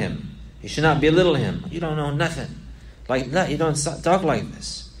belittle him. He should not belittle him. You don't know nothing. Like that, you don't talk like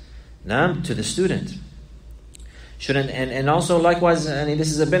this. Now, to the student. Shouldn't and also likewise, and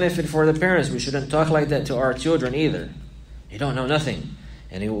this is a benefit for the parents. We shouldn't talk like that to our children either. You don't know nothing.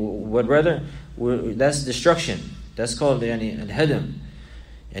 And he would rather, that's destruction. That's called al-hadam.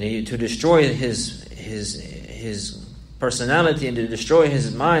 And to destroy his personality and to destroy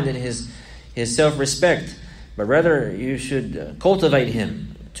his mind and his self-respect. But rather, you should cultivate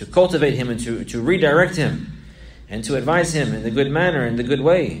him and to redirect him and to advise him in the good manner, in the good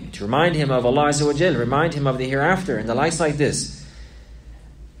way, to remind him of Allah Azza wa Jal, remind him of the hereafter and the likes like this.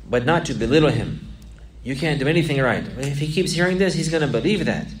 But not to belittle him. You can't do anything right. If he keeps hearing this, he's going to believe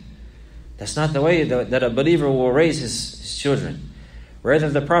that. That's not the way that a believer will raise his children. Rather,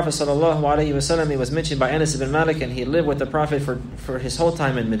 the Prophet ﷺ, he was mentioned by Anas ibn Malik, and he lived with the Prophet for his whole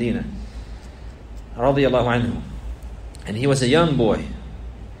time in Medina. Radiyallahu anhu. And he was a young boy.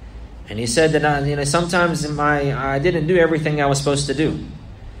 And he said that sometimes I didn't do everything I was supposed to do.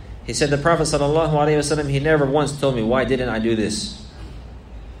 He said the Prophet ﷺ, he never once told me, why didn't I do this?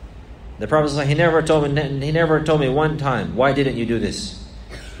 The Prophet ﷺ, he never told me one time, why didn't you do this?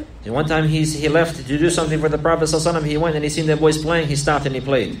 And one time he left to do something for the Prophet ﷺ, he went and he seen the boys playing, he stopped and he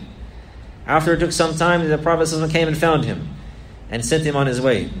played. After it took some time, the Prophet ﷺ came and found him and sent him on his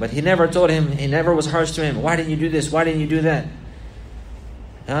way. But he never told him, he never was harsh to him, why didn't you do this, why didn't you do that?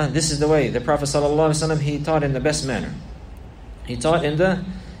 This is the way. The Prophet ﷺ, he taught in the best manner. He taught in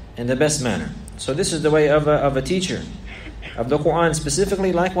the best manner. So this is the way of a teacher of the Quran,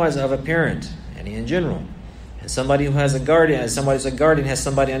 specifically likewise of a parent, and in general. And somebody who has a guardian, has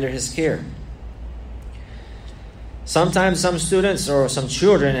somebody under his care. Sometimes some students or some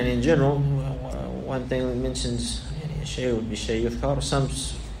children, and in general, one thing that mentions some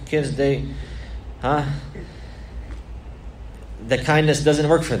kids, the kindness doesn't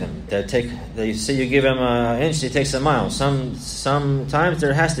work for them. They say you give them an inch, he takes a mile. Sometimes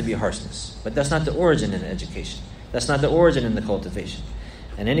there has to be harshness, but that's not the origin in education. That's not the origin in the cultivation.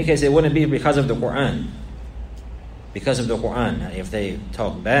 In any case, it wouldn't be because of the Quran. Because of the Quran, if they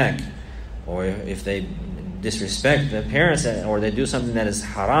talk back, or if they disrespect the parents, or they do something that is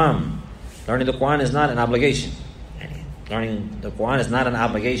haram, learning the Quran is not an obligation. Learning the Quran is not an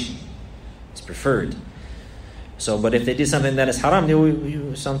obligation. It's preferred. So, but if they do something that is haram,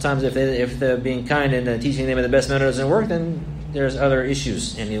 sometimes if they're being kind and teaching them in the best manner doesn't work, then there's other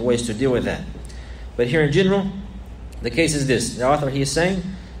issues and ways to deal with that. But here in general, the case is this. The author, he is saying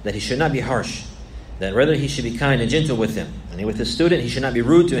that he should not be harsh. That rather he should be kind and gentle with him. And with his student, he should not be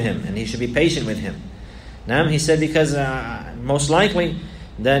rude to him. And he should be patient with him. Now, he said because most likely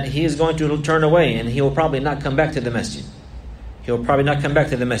that he is going to turn away and he will probably not come back to the masjid. He will probably not come back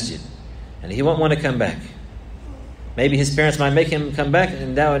to the masjid. And he won't want to come back. Maybe his parents might make him come back,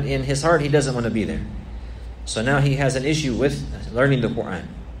 and now in his heart he doesn't want to be there. So now he has an issue with learning the Quran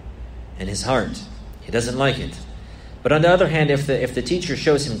in his heart. He doesn't like it. But on the other hand, if the teacher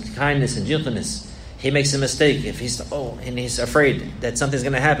shows him kindness and gentleness, he makes a mistake. If he's he's afraid that something's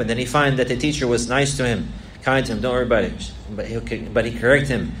going to happen, then he finds that the teacher was nice to him, kind to him. Don't worry about it. But he correct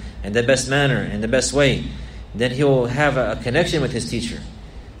him in the best manner, in the best way. Then he will have a connection with his teacher.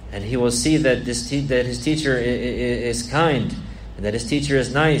 And he will see that that his teacher is kind, and that his teacher is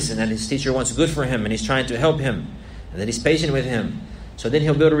nice, and that his teacher wants good for him, and he's trying to help him, and that he's patient with him. So then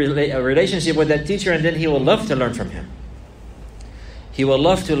he'll build a relationship with that teacher, and then he will love to learn from him. He will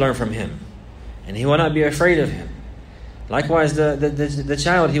love to learn from him, and he will not be afraid of him. Likewise, the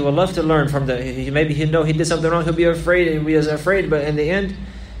child, he will love to learn from maybe he know he did something wrong, he'll be afraid, but in the end,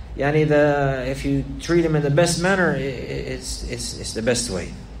 if you treat him in the best manner, it's the best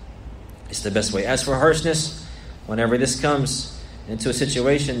way. It's the best way. As for harshness, whenever this comes into a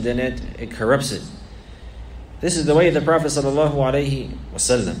situation, then it corrupts it. This is the way of the Prophet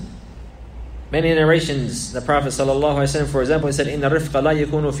ﷺ. Many narrations, the Prophet ﷺ, for example, he said, إِنَّ الرِّفْقَ لَا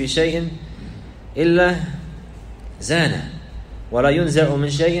يَكُونُ فِي شَيْءٍ إِلَّا زَانَ وَلَا يُنْزَعُ مِنْ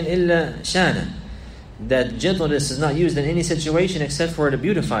شَيْءٍ إِلَّا شَانَ. That gentleness is not used in any situation except for it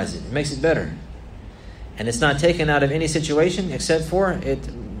beautifies it. It makes it better. And it's not taken out of any situation except for it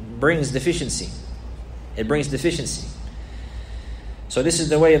brings deficiency. It brings deficiency. So this is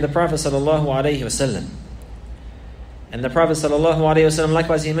the way of the Prophet ﷺ. And the Prophet ﷺ,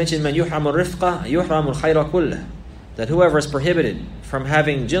 likewise, he mentioned, مَنْ يُحْرَمُ الرِّفْقَ يُحْرَمُ الْخَيْرَ كُلَّهُ. That whoever is prohibited from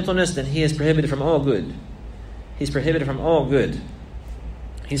having gentleness, then he is prohibited from all good. He's prohibited from all good.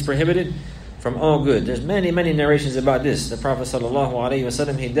 He's prohibited from all good. There's many narrations about this. The Prophet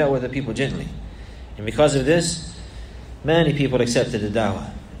ﷺ, he dealt with the people gently. And because of this, many people accepted the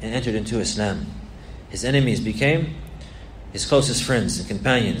da'wah and entered into Islam. His enemies became his closest friends and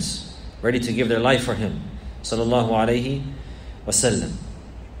companions, ready to give their life for him, sallallahu alayhi wasallam.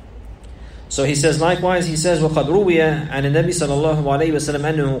 So he says, likewise, he says, وَقَدْ رُوِيَ عَنِ النَّبِي صلى الله عليه وسلم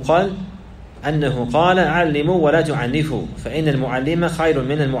أنه قال علموا ولا تعنفوا فإن المعلم خير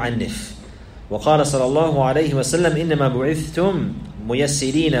من المعنف وقال صلى الله عليه وسلم إنما بعثتم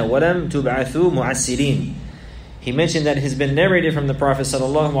ميسرين ولم تبعثوا معسرين. He mentioned that it has been narrated from the Prophet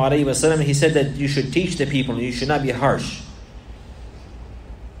sallallahu alaihi wasallam. He said that you should teach the people, you should not be harsh.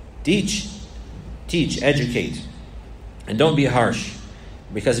 Teach, educate, and don't be harsh.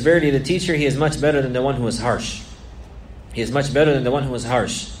 Because verily the teacher, he is much better than the one who is harsh. He is much better than the one who is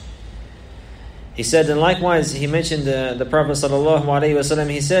harsh. He said, and likewise, he mentioned the Prophet sallallahu alaihi wasallam.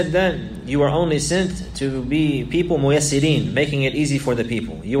 He said that you are only sent to be people muyassirin, making it easy for the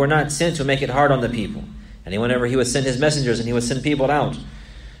people. You are not sent to make it hard on the people. And whenever he would send his messengers and he would send people out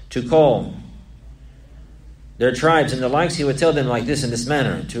to call their tribes and the likes, he would tell them like this, in this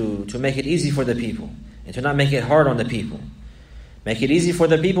manner, to make it easy for the people and to not make it hard on the people. Make it easy for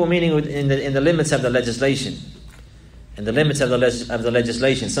the people, meaning in the limits of the legislation. In the limits of the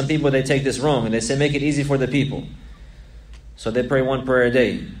legislation. Some people, they take this wrong and they say, make it easy for the people. So they pray 1 prayer a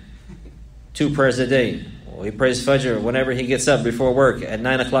day, 2 prayers a day. Or he prays Fajr whenever he gets up before work at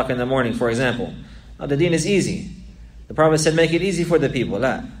 9 o'clock in the morning, for example. Now, the deen is easy. The Prophet said, make it easy for the people.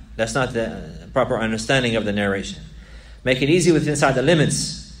 La, that's not the proper understanding of the narration. Make it easy within inside the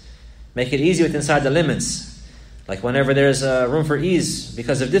limits. Make it easy within inside the limits. Like whenever there's room for ease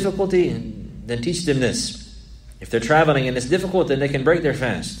because of difficulty, then teach them this. If they're traveling and it's difficult, then they can break their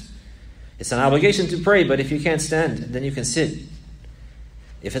fast. It's an obligation to pray, but if you can't stand, then you can sit.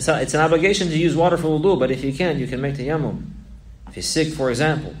 If it's an obligation to use water for wudu, but if you can't, you can make tayammum. If he's sick, for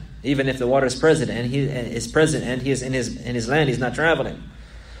example, even if the water is present and he is in his land, he's not traveling,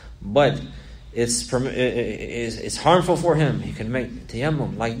 but it's harmful for him, he can make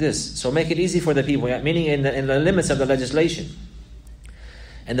tayammum like this. So make it easy for the people, meaning in the limits of the legislation.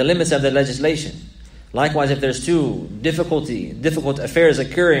 In the limits of the legislation. Likewise, if there's difficult affairs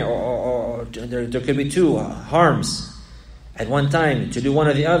occurring, or there could be 2 harms at one time, to do one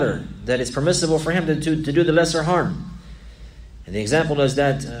or the other, that it's permissible for him to do the lesser harm. And the example is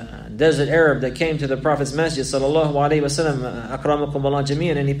that desert Arab that came to the Prophet's masjid, sallallahu alaihi wasallam, akramakum Allah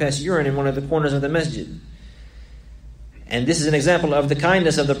jami'an, and he passed urine in one of the corners of the masjid. And this is an example of the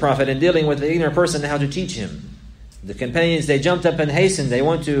kindness of the Prophet in dealing with the ignorant person and how to teach him. The companions, they jumped up and hastened. They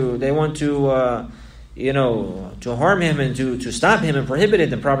want to harm him and to stop him and prohibit it.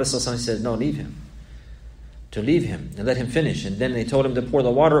 The Prophet sallallahu alaihi wasallam said, no, leave him. To leave him and let him finish. And then they told him to pour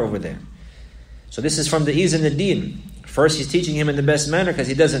the water over there. So this is from the ease in the deen. First, he's teaching him in the best manner because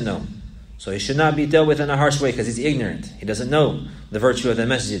he doesn't know. So he should not be dealt with in a harsh way because he's ignorant. He doesn't know the virtue of the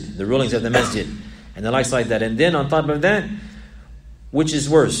masjid, the rulings of the masjid, and the likes like that. And then on top of that, which is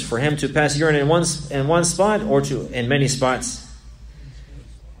worse, for him to pass urine in one spot or in many spots?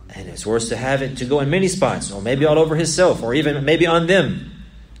 And it's worse to have it to go in many spots, or maybe all over himself, or even maybe on them.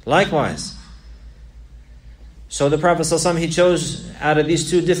 Likewise. So the Prophet ﷺ, he chose out of these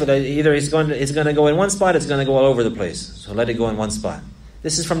 2 different, either it's going to go in one spot, it's going to go all over the place. So let it go in one spot.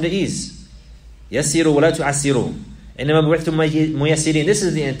 This is from the ease. يَسِّرُوا وَلَا تُعَسِّرُوا إِنَّمَا بُعِثْتُم مُيَسِّرِينَ. This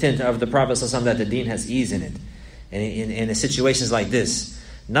is the intent of the Prophet ﷺ, that the deen has ease in it. And in situations like this,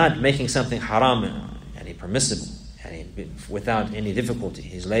 not making something haram and permissible and without any difficulty.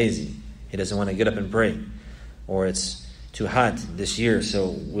 He's lazy. He doesn't want to get up and pray. Or it's too hot this year, so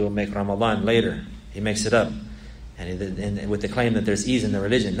we'll make Ramadan later. He makes it up. and with the claim that there's ease in the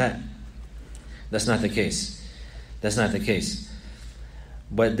religion. That's not the case. That's not the case.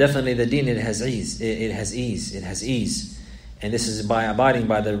 But definitely the deen, it has ease. It has ease. It has ease. And this is by abiding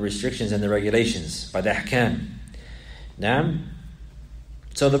by the restrictions and the regulations, by the ahkam. Now,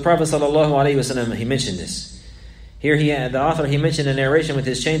 so the Prophet ﷺ, he mentioned this. Here the author, he mentioned a narration with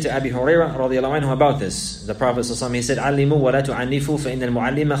his chain to Abi Hurairah radiallahu anhu about this. The Prophet ﷺ, he said, "Allimu wa la tu'annifu fa inna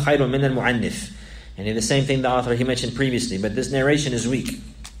al-mu'allima khayrun min al-mu'annif." And the same thing the author, he mentioned previously, but this narration is weak.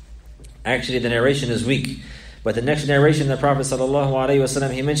 Actually, the narration is weak. But the next narration, the Prophet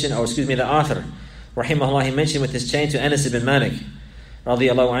ﷺ, he mentioned, the author, rahimahullah, he mentioned with his chain to Anas ibn Malik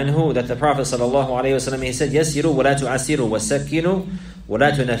radiallahu anhu, that the Prophet ﷺ, he said, "Yasiru wa la tu'asiru wa sakinu wa la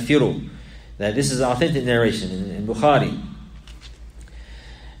tunaffiru." That this is authentic narration in Bukhari.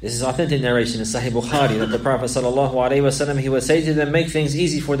 This is authentic narration in Sahih Bukhari, that the Prophet ﷺ, he would say to them, make things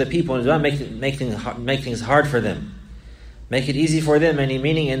easy for the people and do not make things hard for them. Make it easy for them,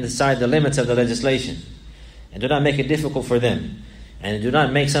 meaning inside the limits of the legislation. And do not make it difficult for them. And do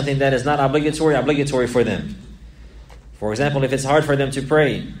not make something that is not obligatory for them. For example, if it's hard for them to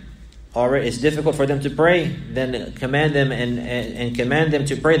pray, or it's difficult for them to pray, then command them and command them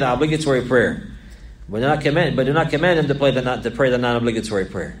to pray the obligatory prayer. But do not command them to pray the non-obligatory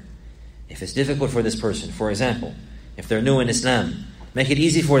prayer. If it's difficult for this person, for example, if they're new in Islam, make it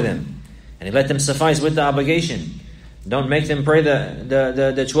easy for them, and let them suffice with the obligation. Don't make them pray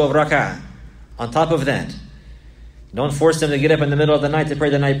the 12 rak'ah on top of that. Don't force them to get up in the middle of the night to pray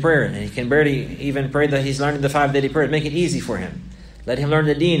the night prayer, and he can barely even pray he's learning the 5 daily prayer. Make it easy for him. Let him learn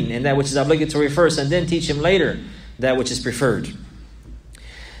the deen and that which is obligatory first, and then teach him later that which is preferred.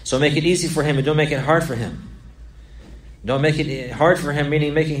 So make it easy for him, and don't make it hard for him. Don't make it hard for him,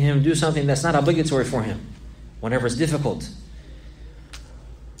 meaning making him do something that's not obligatory for him, whenever it's difficult.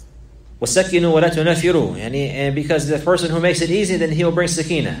 وَسَكِّنُوا وَلَا تُنَفِّرُوا. And because the person who makes it easy, then he will bring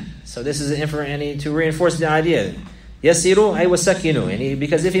sakina. So this is to reinforce the idea. يَسِّرُوا أي وَسَكِّنُوا.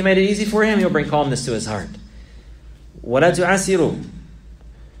 Because if he made it easy for him, he'll bring calmness to his heart. وَلَا تُعَسِّرُوا.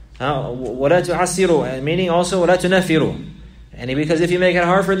 وَلَا تُعَسِّرُوا, meaning also وَلَا تُنَفِّرُوا. And because if you make it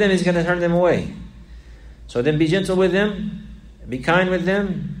hard for them, he's going to turn them away. So then be gentle with them, be kind with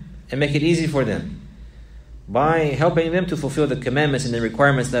them, and make it easy for them by helping them to fulfill the commandments and the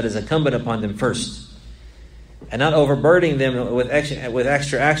requirements that is incumbent upon them first, and not overburdening them with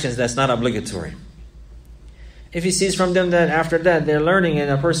extra actions that's not obligatory. If he sees from them that after that they're learning and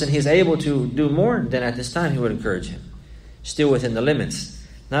a person he's able to do more, then at this time he would encourage him, still within the limits,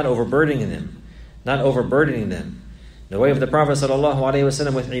 not overburdening them. The way of the Prophet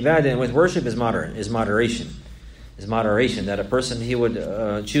ﷺ with ibadah and with worship is moderation. That a person, he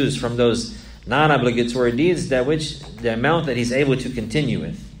would choose from those non-obligatory deeds the amount that he's able to continue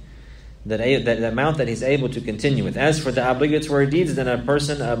with. The amount that he's able to continue with. As for the obligatory deeds, then a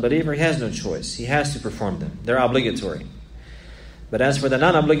believer, he has no choice. He has to perform them. They're obligatory. But as for the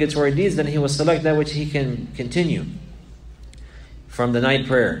non-obligatory deeds, then he will select that which he can continue. From the night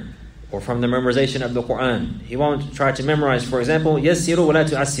prayer, or from the memorization of the Quran. He won't try to memorize, for example, يَسِّرُوا وَلَا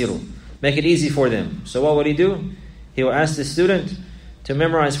تُعَسِّرُوا. Make it easy for them. So what would he do? He will ask the student to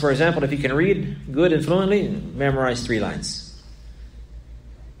memorize, for example, if he can read good and fluently, memorize 3 lines.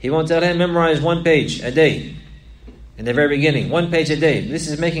 He won't tell him memorize 1 page a day. In the very beginning, 1 page a day. This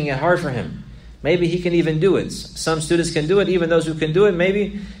is making it hard for him. Maybe he can even do it. Some students can do it. Even those who can do it,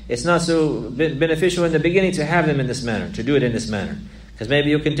 maybe it's not so beneficial in the beginning to have them in this manner, to do it in this manner. Because maybe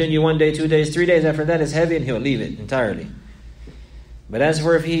he'll continue 1 day, 2 days, 3 days. After that, it's heavy and he'll leave it entirely. But as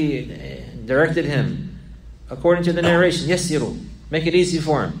for if he directed him according to the narration, yasiru, make it easy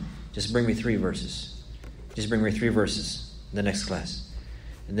for him. Just bring me 3 verses. Just bring me 3 verses in the next class.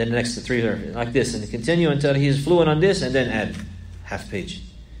 And then the next 3 are like this. And continue until he's fluent on this, and then add half page.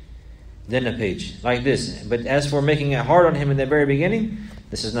 Then a page. Like this. But as for making it hard on him in the very beginning,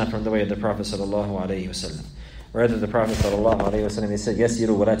 this is not from the way of the Prophet ﷺ. Rather, the Prophet ﷺ, he said,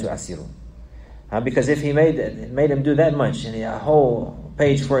 "Yasiru wa la tu'asiru." Because if he made him do that much, and a whole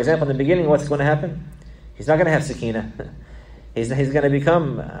page, for example, in the beginning, what's going to happen? He's not going to have sakina. He's going to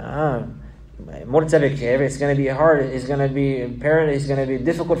become murtabik. It's going to be hard. It's going to be apparent. It's going to be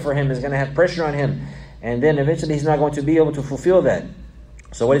difficult for him. It's going to have pressure on him. And then eventually he's not going to be able to fulfill that.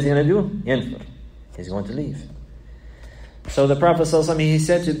 So what is he going to do? Yanfur. He's going to leave. So the Prophet ﷺ, he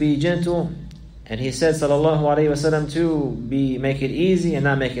said to be gentle. And he said, sallallahu alayhi wasallam, to make it easy and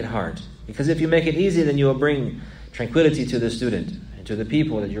not make it hard. Because if you make it easy, then you will bring tranquility to the student and to the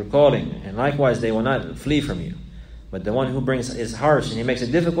people that you're calling. And likewise, they will not flee from you. But the one who is harsh and he makes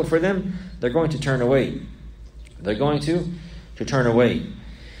it difficult for them, they're going to turn away. They're going to turn away.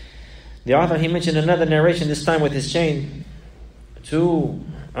 The author, he mentioned another narration, this time with his chain, to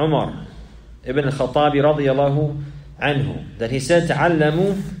Umar ibn al-Khattab radiyallahu anhu, that he said,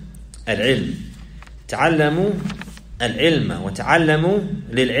 تعلموا العلم تعلموا العلم وتعلموا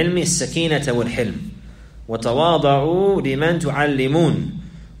للعلم السكينة والحلم وتواضعوا لمن تعلمون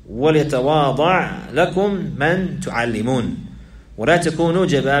وليتواضع لكم من تعلمون ولا تكونوا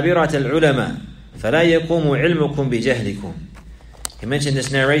جبابرة العلماء فلا يقوم علمكم بجهلكم. He mentioned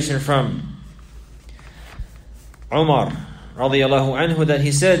this narration from Umar radiyallahu anhu, that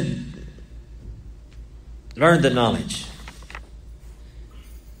he said, learn the knowledge,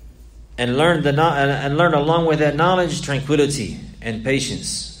 and learn along with that knowledge tranquility and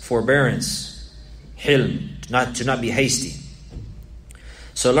patience, forbearance, hilm, to not be hasty.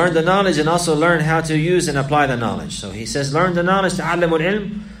 So learn the knowledge and also learn how to use and apply the knowledge. So he says, learn the knowledge, تعلموا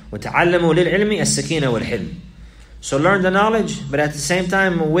العلم وتعلموا للعلم السكينة والحلم. So learn the knowledge, but at the same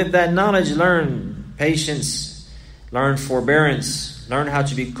time with that knowledge, learn patience, learn forbearance, learn how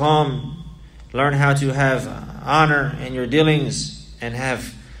to be calm, learn how to have honor in your dealings, and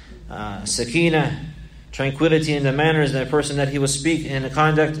have sakina, tranquility in the manners that person that he will speak and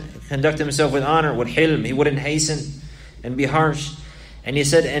conduct himself with honor, with hilm. He wouldn't hasten and be harsh. And he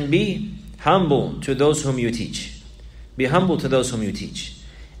said, and be humble to those whom you teach. Be humble to those whom you teach.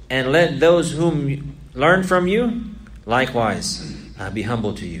 And let those whom learn from you, likewise, be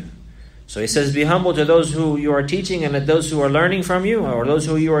humble to you. So he says, be humble to those who you are teaching, and let those who are learning from you, or those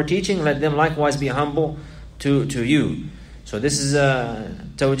who you are teaching, let them likewise be humble to you. So this is a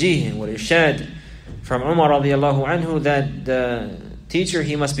tawjih and irshad from Umar radiallahu anhu, that the teacher,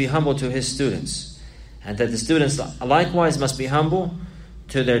 he must be humble to his students, and that the students likewise must be humble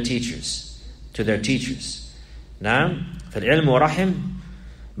to their teachers. Now, فَالْعِلْمُ رَحِمْ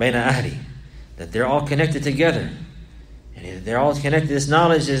بَيْنَ أَهْلِ, that they're all connected together. And if they're all connected, this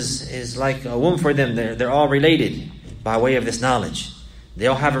knowledge is like a womb for them. They're all related by way of this knowledge. They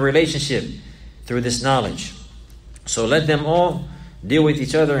all have a relationship through this knowledge. So let them all deal with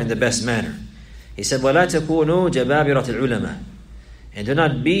each other in the best manner. He said, وَلَا تَكُونُوا جَبَابِرَةِ الْعُلَمَاءِ, and do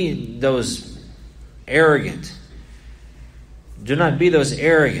not be those arrogant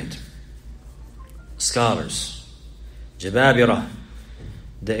scholars. Jababira,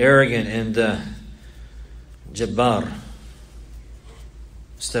 the arrogant, and the jabbar.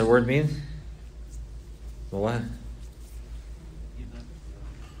 What's that word mean? What?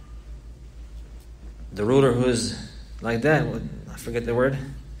 The ruler who is like that. I forget the word.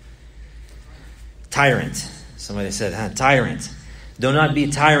 Tyrant. Somebody said, tyrant. Do not be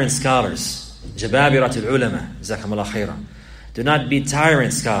tyrant scholars. Jababiratul ulama. Jazakumullah khairan. Do not be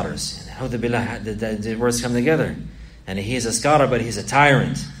tyrant scholars. The words come together. And he is a scholar, but he's a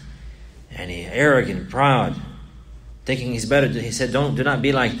tyrant. And he arrogant, proud, thinking he's better. He said, do not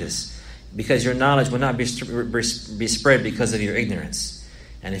be like this, because your knowledge will not be spread because of your ignorance.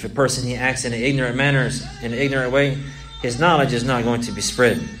 And if a person, he acts in an ignorant manner, in an ignorant way, his knowledge is not going to be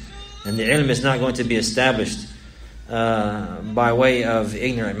spread. And the ilm is not going to be established by way of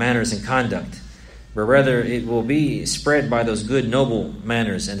ignorant manners and conduct, but rather it will be spread by those good, noble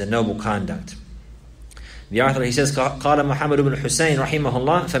manners and the noble conduct. The author, he says, قال محمد بن حسين رحمه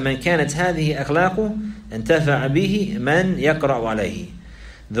الله فمن كانت هذه أخلاقه انتفع به من يقرأ عليه.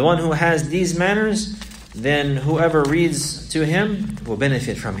 The one who has these manners, then whoever reads to him will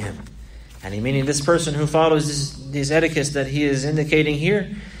benefit from him. And he meaning this person who follows these etiquettes that he is indicating here,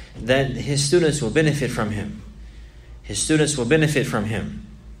 that his students will benefit from him.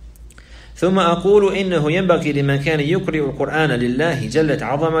 ثم أقول إنه ينبغي لمن كان يقرأ القرآن لله جلت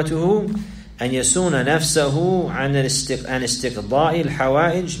عظمته أن يسون نفسه عن استقضاء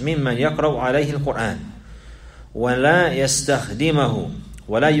الحوائج ممن يقرأ عليه القرآن ولا يستخدمه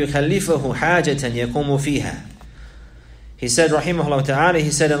ولا يكلفه حاجة يقوم فيها. He said, rahimahullah ta'ala, he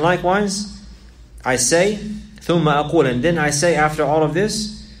said, and likewise, I say, ثم أقول, and then I say after all of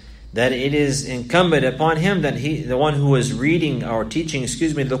this, that it is incumbent upon him, that he, the one who is reading or teaching, the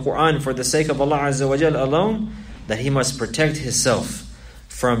Quran for the sake of Allah Azza wa Jal alone, that he must protect himself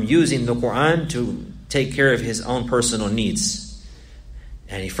from using the Quran to take care of his own personal needs,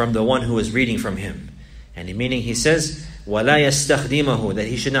 and from the one who is reading from him. And meaning he says, وَلَا يَسْتَخْدِمَهُ, that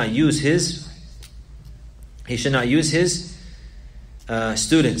he should not use his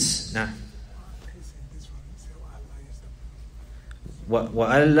students. Nah.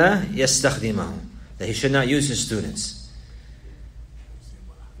 وَأَلَّا يَسْتَخْدِمَهُ, that he should not use his students.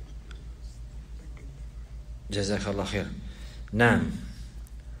 Jazakallah khair. Naam.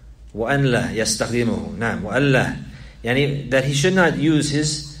 وَأَلَّا يَسْتَخْدِمَهُ. Naam. وَأَلَّا, yani that he should not use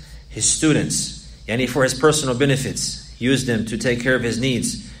his students, yani for his personal benefits. Use them to take care of his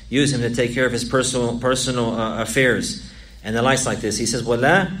needs. use him to take care of his personal affairs, and the likes like this. He says,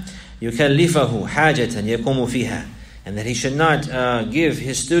 وَلَا يُكَلِّفَهُ حَاجَةً يَقُومُ فِيهَا, and that he should not give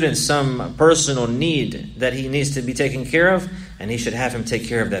his students some personal need that he needs to be taken care of, and he should have him take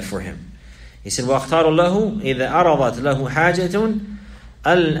care of that for him. He said, وَاخْتَارُ لَهُ إِذَا أَرَضَتْ لَهُ حَاجَةٌ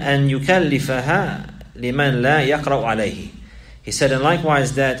أَنْ يُكَلِّفَهَا لِمَنْ لَا يَقْرَأُ عَلَيْهِ. He said, and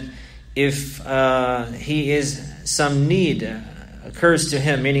likewise that if some need occurs to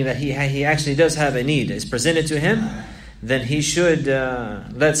him, meaning that he actually does have a need, is presented to him, then he should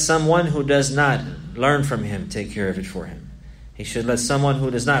let someone who does not learn from him take care of it for him. He should let someone who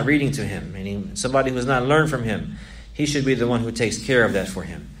is not reading to him, meaning somebody who has not learned from him, he should be the one who takes care of that for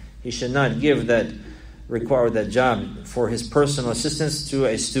him. He should not give that job for his personal assistance to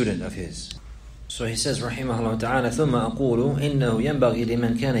a student of his. So he says, rahimahullah ta'ala, ثُمَّ أَقُولُ إِنَّهُ يَنْبَغِي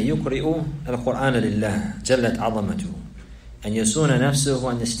لِمَنْ كَانَ يُقْرِئُ الْقُرْآنَ لِلَّهِ جَلَّتْ عَظَمَتُهُ أن يصون نفسه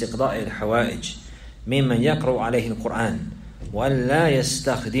عن استقضاء الحوائج ممن يقرأ عليه القرآن وأن لا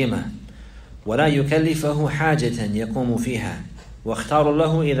يستخدمه ولا يكلفه حاجة يقوم فيها، واختار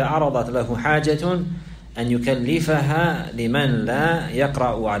له إذا عرضت له حاجة أن يكلفها لمن لا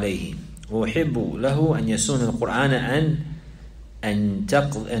يقرأ عليه، ويحب له أن يصون القرآن أن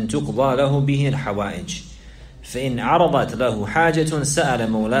تقضى له به الحوائج، فإن عرضت له حاجة سأل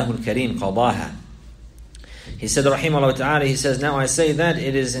مولاه الكريم قضاها. He said, rahimahullah ta'ala, he says, now I say that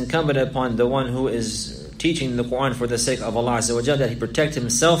it is incumbent upon the one who is teaching the Quran for the sake of Allah Azza wa Jalla that he protect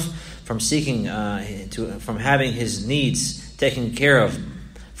himself from seeking, from having his needs taken care of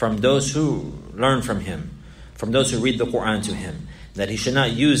from those who learn from him, from those who read the Quran to him, that he should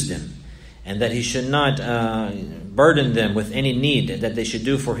not use them, and that he should not burden them with any need that they should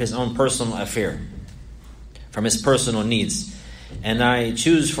do for his own personal affair, from his personal needs. And I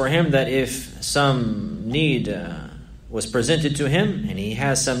choose for him that if some need was presented to him, and he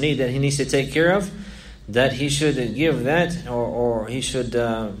has some need that he needs to take care of, that he should give that, or he should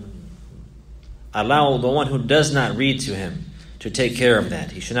allow the one who does not read to him to take care of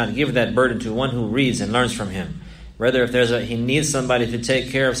that. He should not give that burden to one who reads and learns from him. Rather, if he needs somebody to take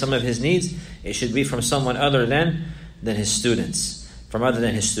care of some of his needs, it should be from someone other than his students. From other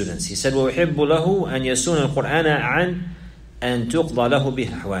than his students. He said, وَيُحِبُّ لَهُ أَنْ يَسُونَ الْقُرْآنَ عَنْ أَنْ تُقْضَى لَهُ بِهِ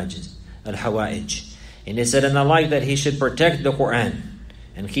الْحَوَائِجِ. And he said, and I like that he should protect the Quran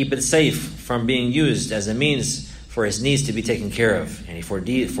and keep it safe from being used as a means for his needs to be taken care of, and for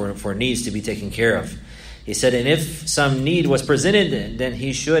needs to be taken care of. He said, and if some need was presented, then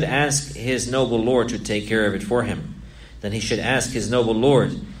he should ask his noble Lord to take care of it for him. Then he should ask his noble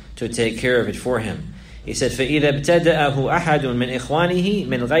Lord to take care of it for him. He said, فَإِذَا ابْتَدَأَهُ أَحَدٌ مِنْ إِخْوَانِهِ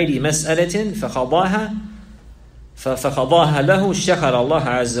مِنْ غَيْرِ مَسْأَلَةٍ فَخَضَاهَا لَهُ شَكَرَ اللَّهَ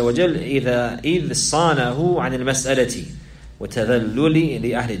عَزَّ وَجَلَّ إِذْ صَانَهُ عَنِ الْمَسْأَلَةِ وَتَذَلُّلِ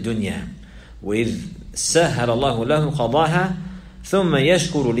لِأَهْلِ الدُّنْيَا وَإِذْ سَهَّلَ اللَّهُ لَهُ قَضَاهَا ثُمَّ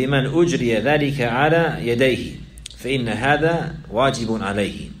يَشْكُرُ لِمَنْ أُجْرِيَ ذَلِكَ عَلَى يَدَيْهِ فَإِنَّ هَذَا وَاجِبٌ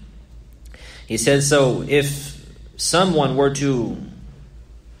عَلَيْهِ. He said, so if someone were to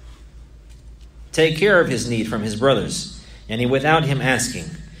take care of his need from his brothers, and without him asking,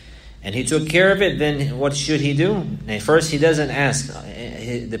 and he took care of it, then what should he do? Now, first, he doesn't ask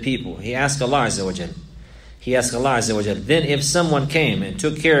the people. He asks Allah Azza wa Jal. He asks Allah Azza wa Jal. Then if someone came and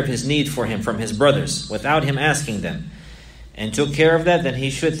took care of his need for him from his brothers, without him asking them, and took care of that, then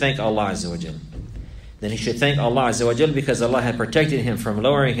he should thank Allah Azza wa Jal. Then he should thank Allah Azza wa Jal because Allah had protected him from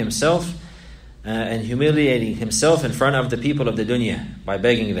lowering himself and humiliating himself in front of the people of the dunya by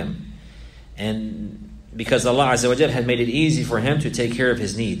begging them. And because Allah Azza wa Jal had made it easy for him to take care of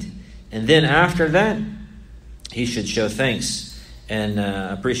his need. And then after that, he should show thanks and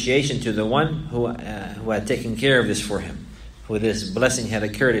appreciation to the one who had taken care of this for him, who this blessing had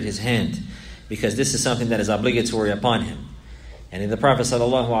occurred at his hand, because this is something that is obligatory upon him. And in the Prophet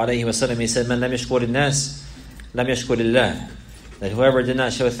ﷺ, he said, "Man lam yashkur al-nas, lam yashkur Allah." That whoever did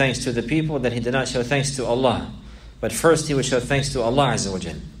not show thanks to the people, then he did not show thanks to Allah. But first he would show thanks to Allah Azza wa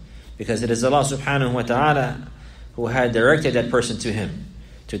Jal, because it is Allah Subhanahu wa Ta'ala who had directed that person to him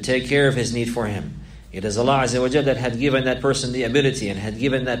to take care of his need for him. It is Allah Azza wa Jal that had given that person the ability and had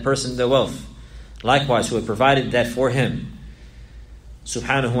given that person the wealth. Likewise, who had provided that for him,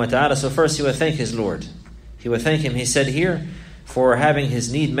 Subhanahu wa Ta'ala. So first he would thank his Lord. He would thank him, he said here, for having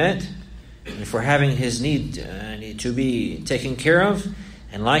his need met, and for having his need to be taken care of.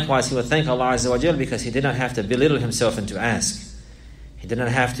 And likewise, he would thank Allah Azza wa Jal because he did not have to belittle himself and to ask. He did not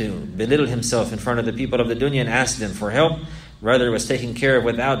have to belittle himself in front of the people of the dunya and ask them for help. Rather, it was taken care of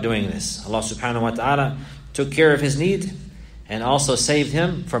without doing this. Allah Subhanahu wa Ta'ala took care of his need and also saved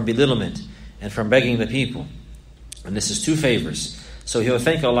him from belittlement and from begging the people. And this is two favors. So he will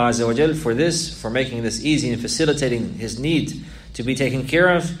thank Allah Azza wa Jal for this, for making this easy and facilitating his need to be taken care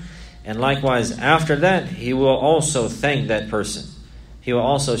of. And likewise, after that, he will also thank that person. He will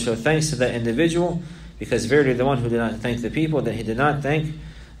also show thanks to that individual, because verily the one who did not thank the people, that he did not thank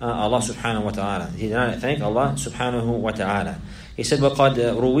Allah subhanahu wa ta'ala. He did not thank Allah subhanahu wa ta'ala. He said, وَقَدْ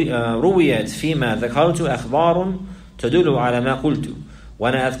رُوِيَتْ فِيمَا ذَكَرْتُ أَخْبَارٌ تَدُلُّ عَلَى مَا قُلْتُ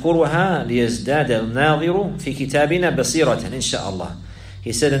وَأَنَا أَذْكُرُهَا لِيَزْدَادَ النَّاظِرُ فِي كِتَابِنَا بَصِيرَةً إِنْ شَاءَ اللَّهِ.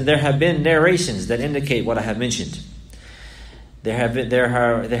 He said, and there have been narrations that indicate what I have mentioned. There have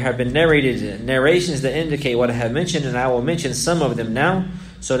been narrations that indicate what I have mentioned, and I will mention some of them now,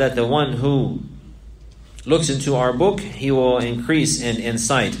 so that the one who looks into our book, he will increase in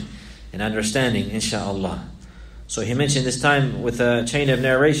insight and understanding, insha'Allah. So he mentioned this time with a chain of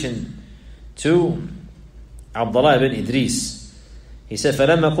narration to Abdullah ibn Idris. He said,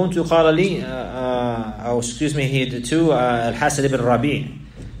 فَلَمَّا كُنْتُ قَالَ لِي to Al-Hasan ibn Rabi'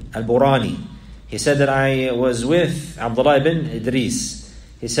 al-Burani. He said that I was with Abdullah ibn Idris.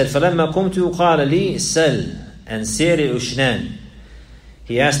 He said, فَلَمَّا كُنْتُ قَالَ لِي سَلْ أَنْ سِيرِ الْأُشْنَانِ.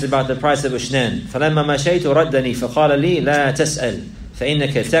 He asked about the price of Ushnan. فَلَمَّا مَشَيْتُ رَدَّنِي فَقَالَ لِي لَا تَسْأَلْ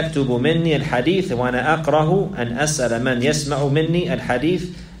فَإِنَّكَ تَكْتُبُ مِنِّي الْحَدِيثِ وَأَنَا أَكْرَهُ أَنْ أَسْأَلَ مَنْ يَسْمَعُ مِنِّي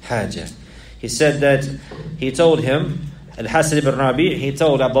الْحَدِيث حَاجَةً. He said that he told him, Al-Hasan ibn Rabi', he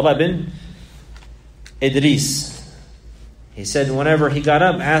told Abdullah ibn Idris, he said whenever he got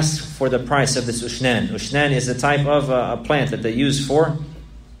up, asked for the price of this Ushnan. Ushnan is a type of a plant that they use for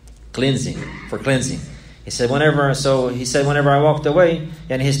cleansing. He said whenever I walked away,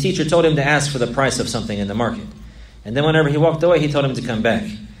 and his teacher told him to ask for the price of something in the market. And then whenever he walked away, he told him to come back.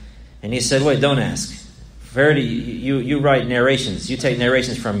 And he said, wait, don't ask. Verily, you write narrations. You take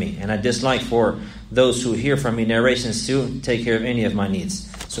narrations from me. And I dislike for those who hear from me narrations to take care of any of my needs.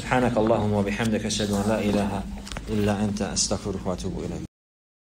 Subhanakallahumma wa bihamdika ashhadu an la ilaha illa anta astaghfiruka wa atubu ilayk.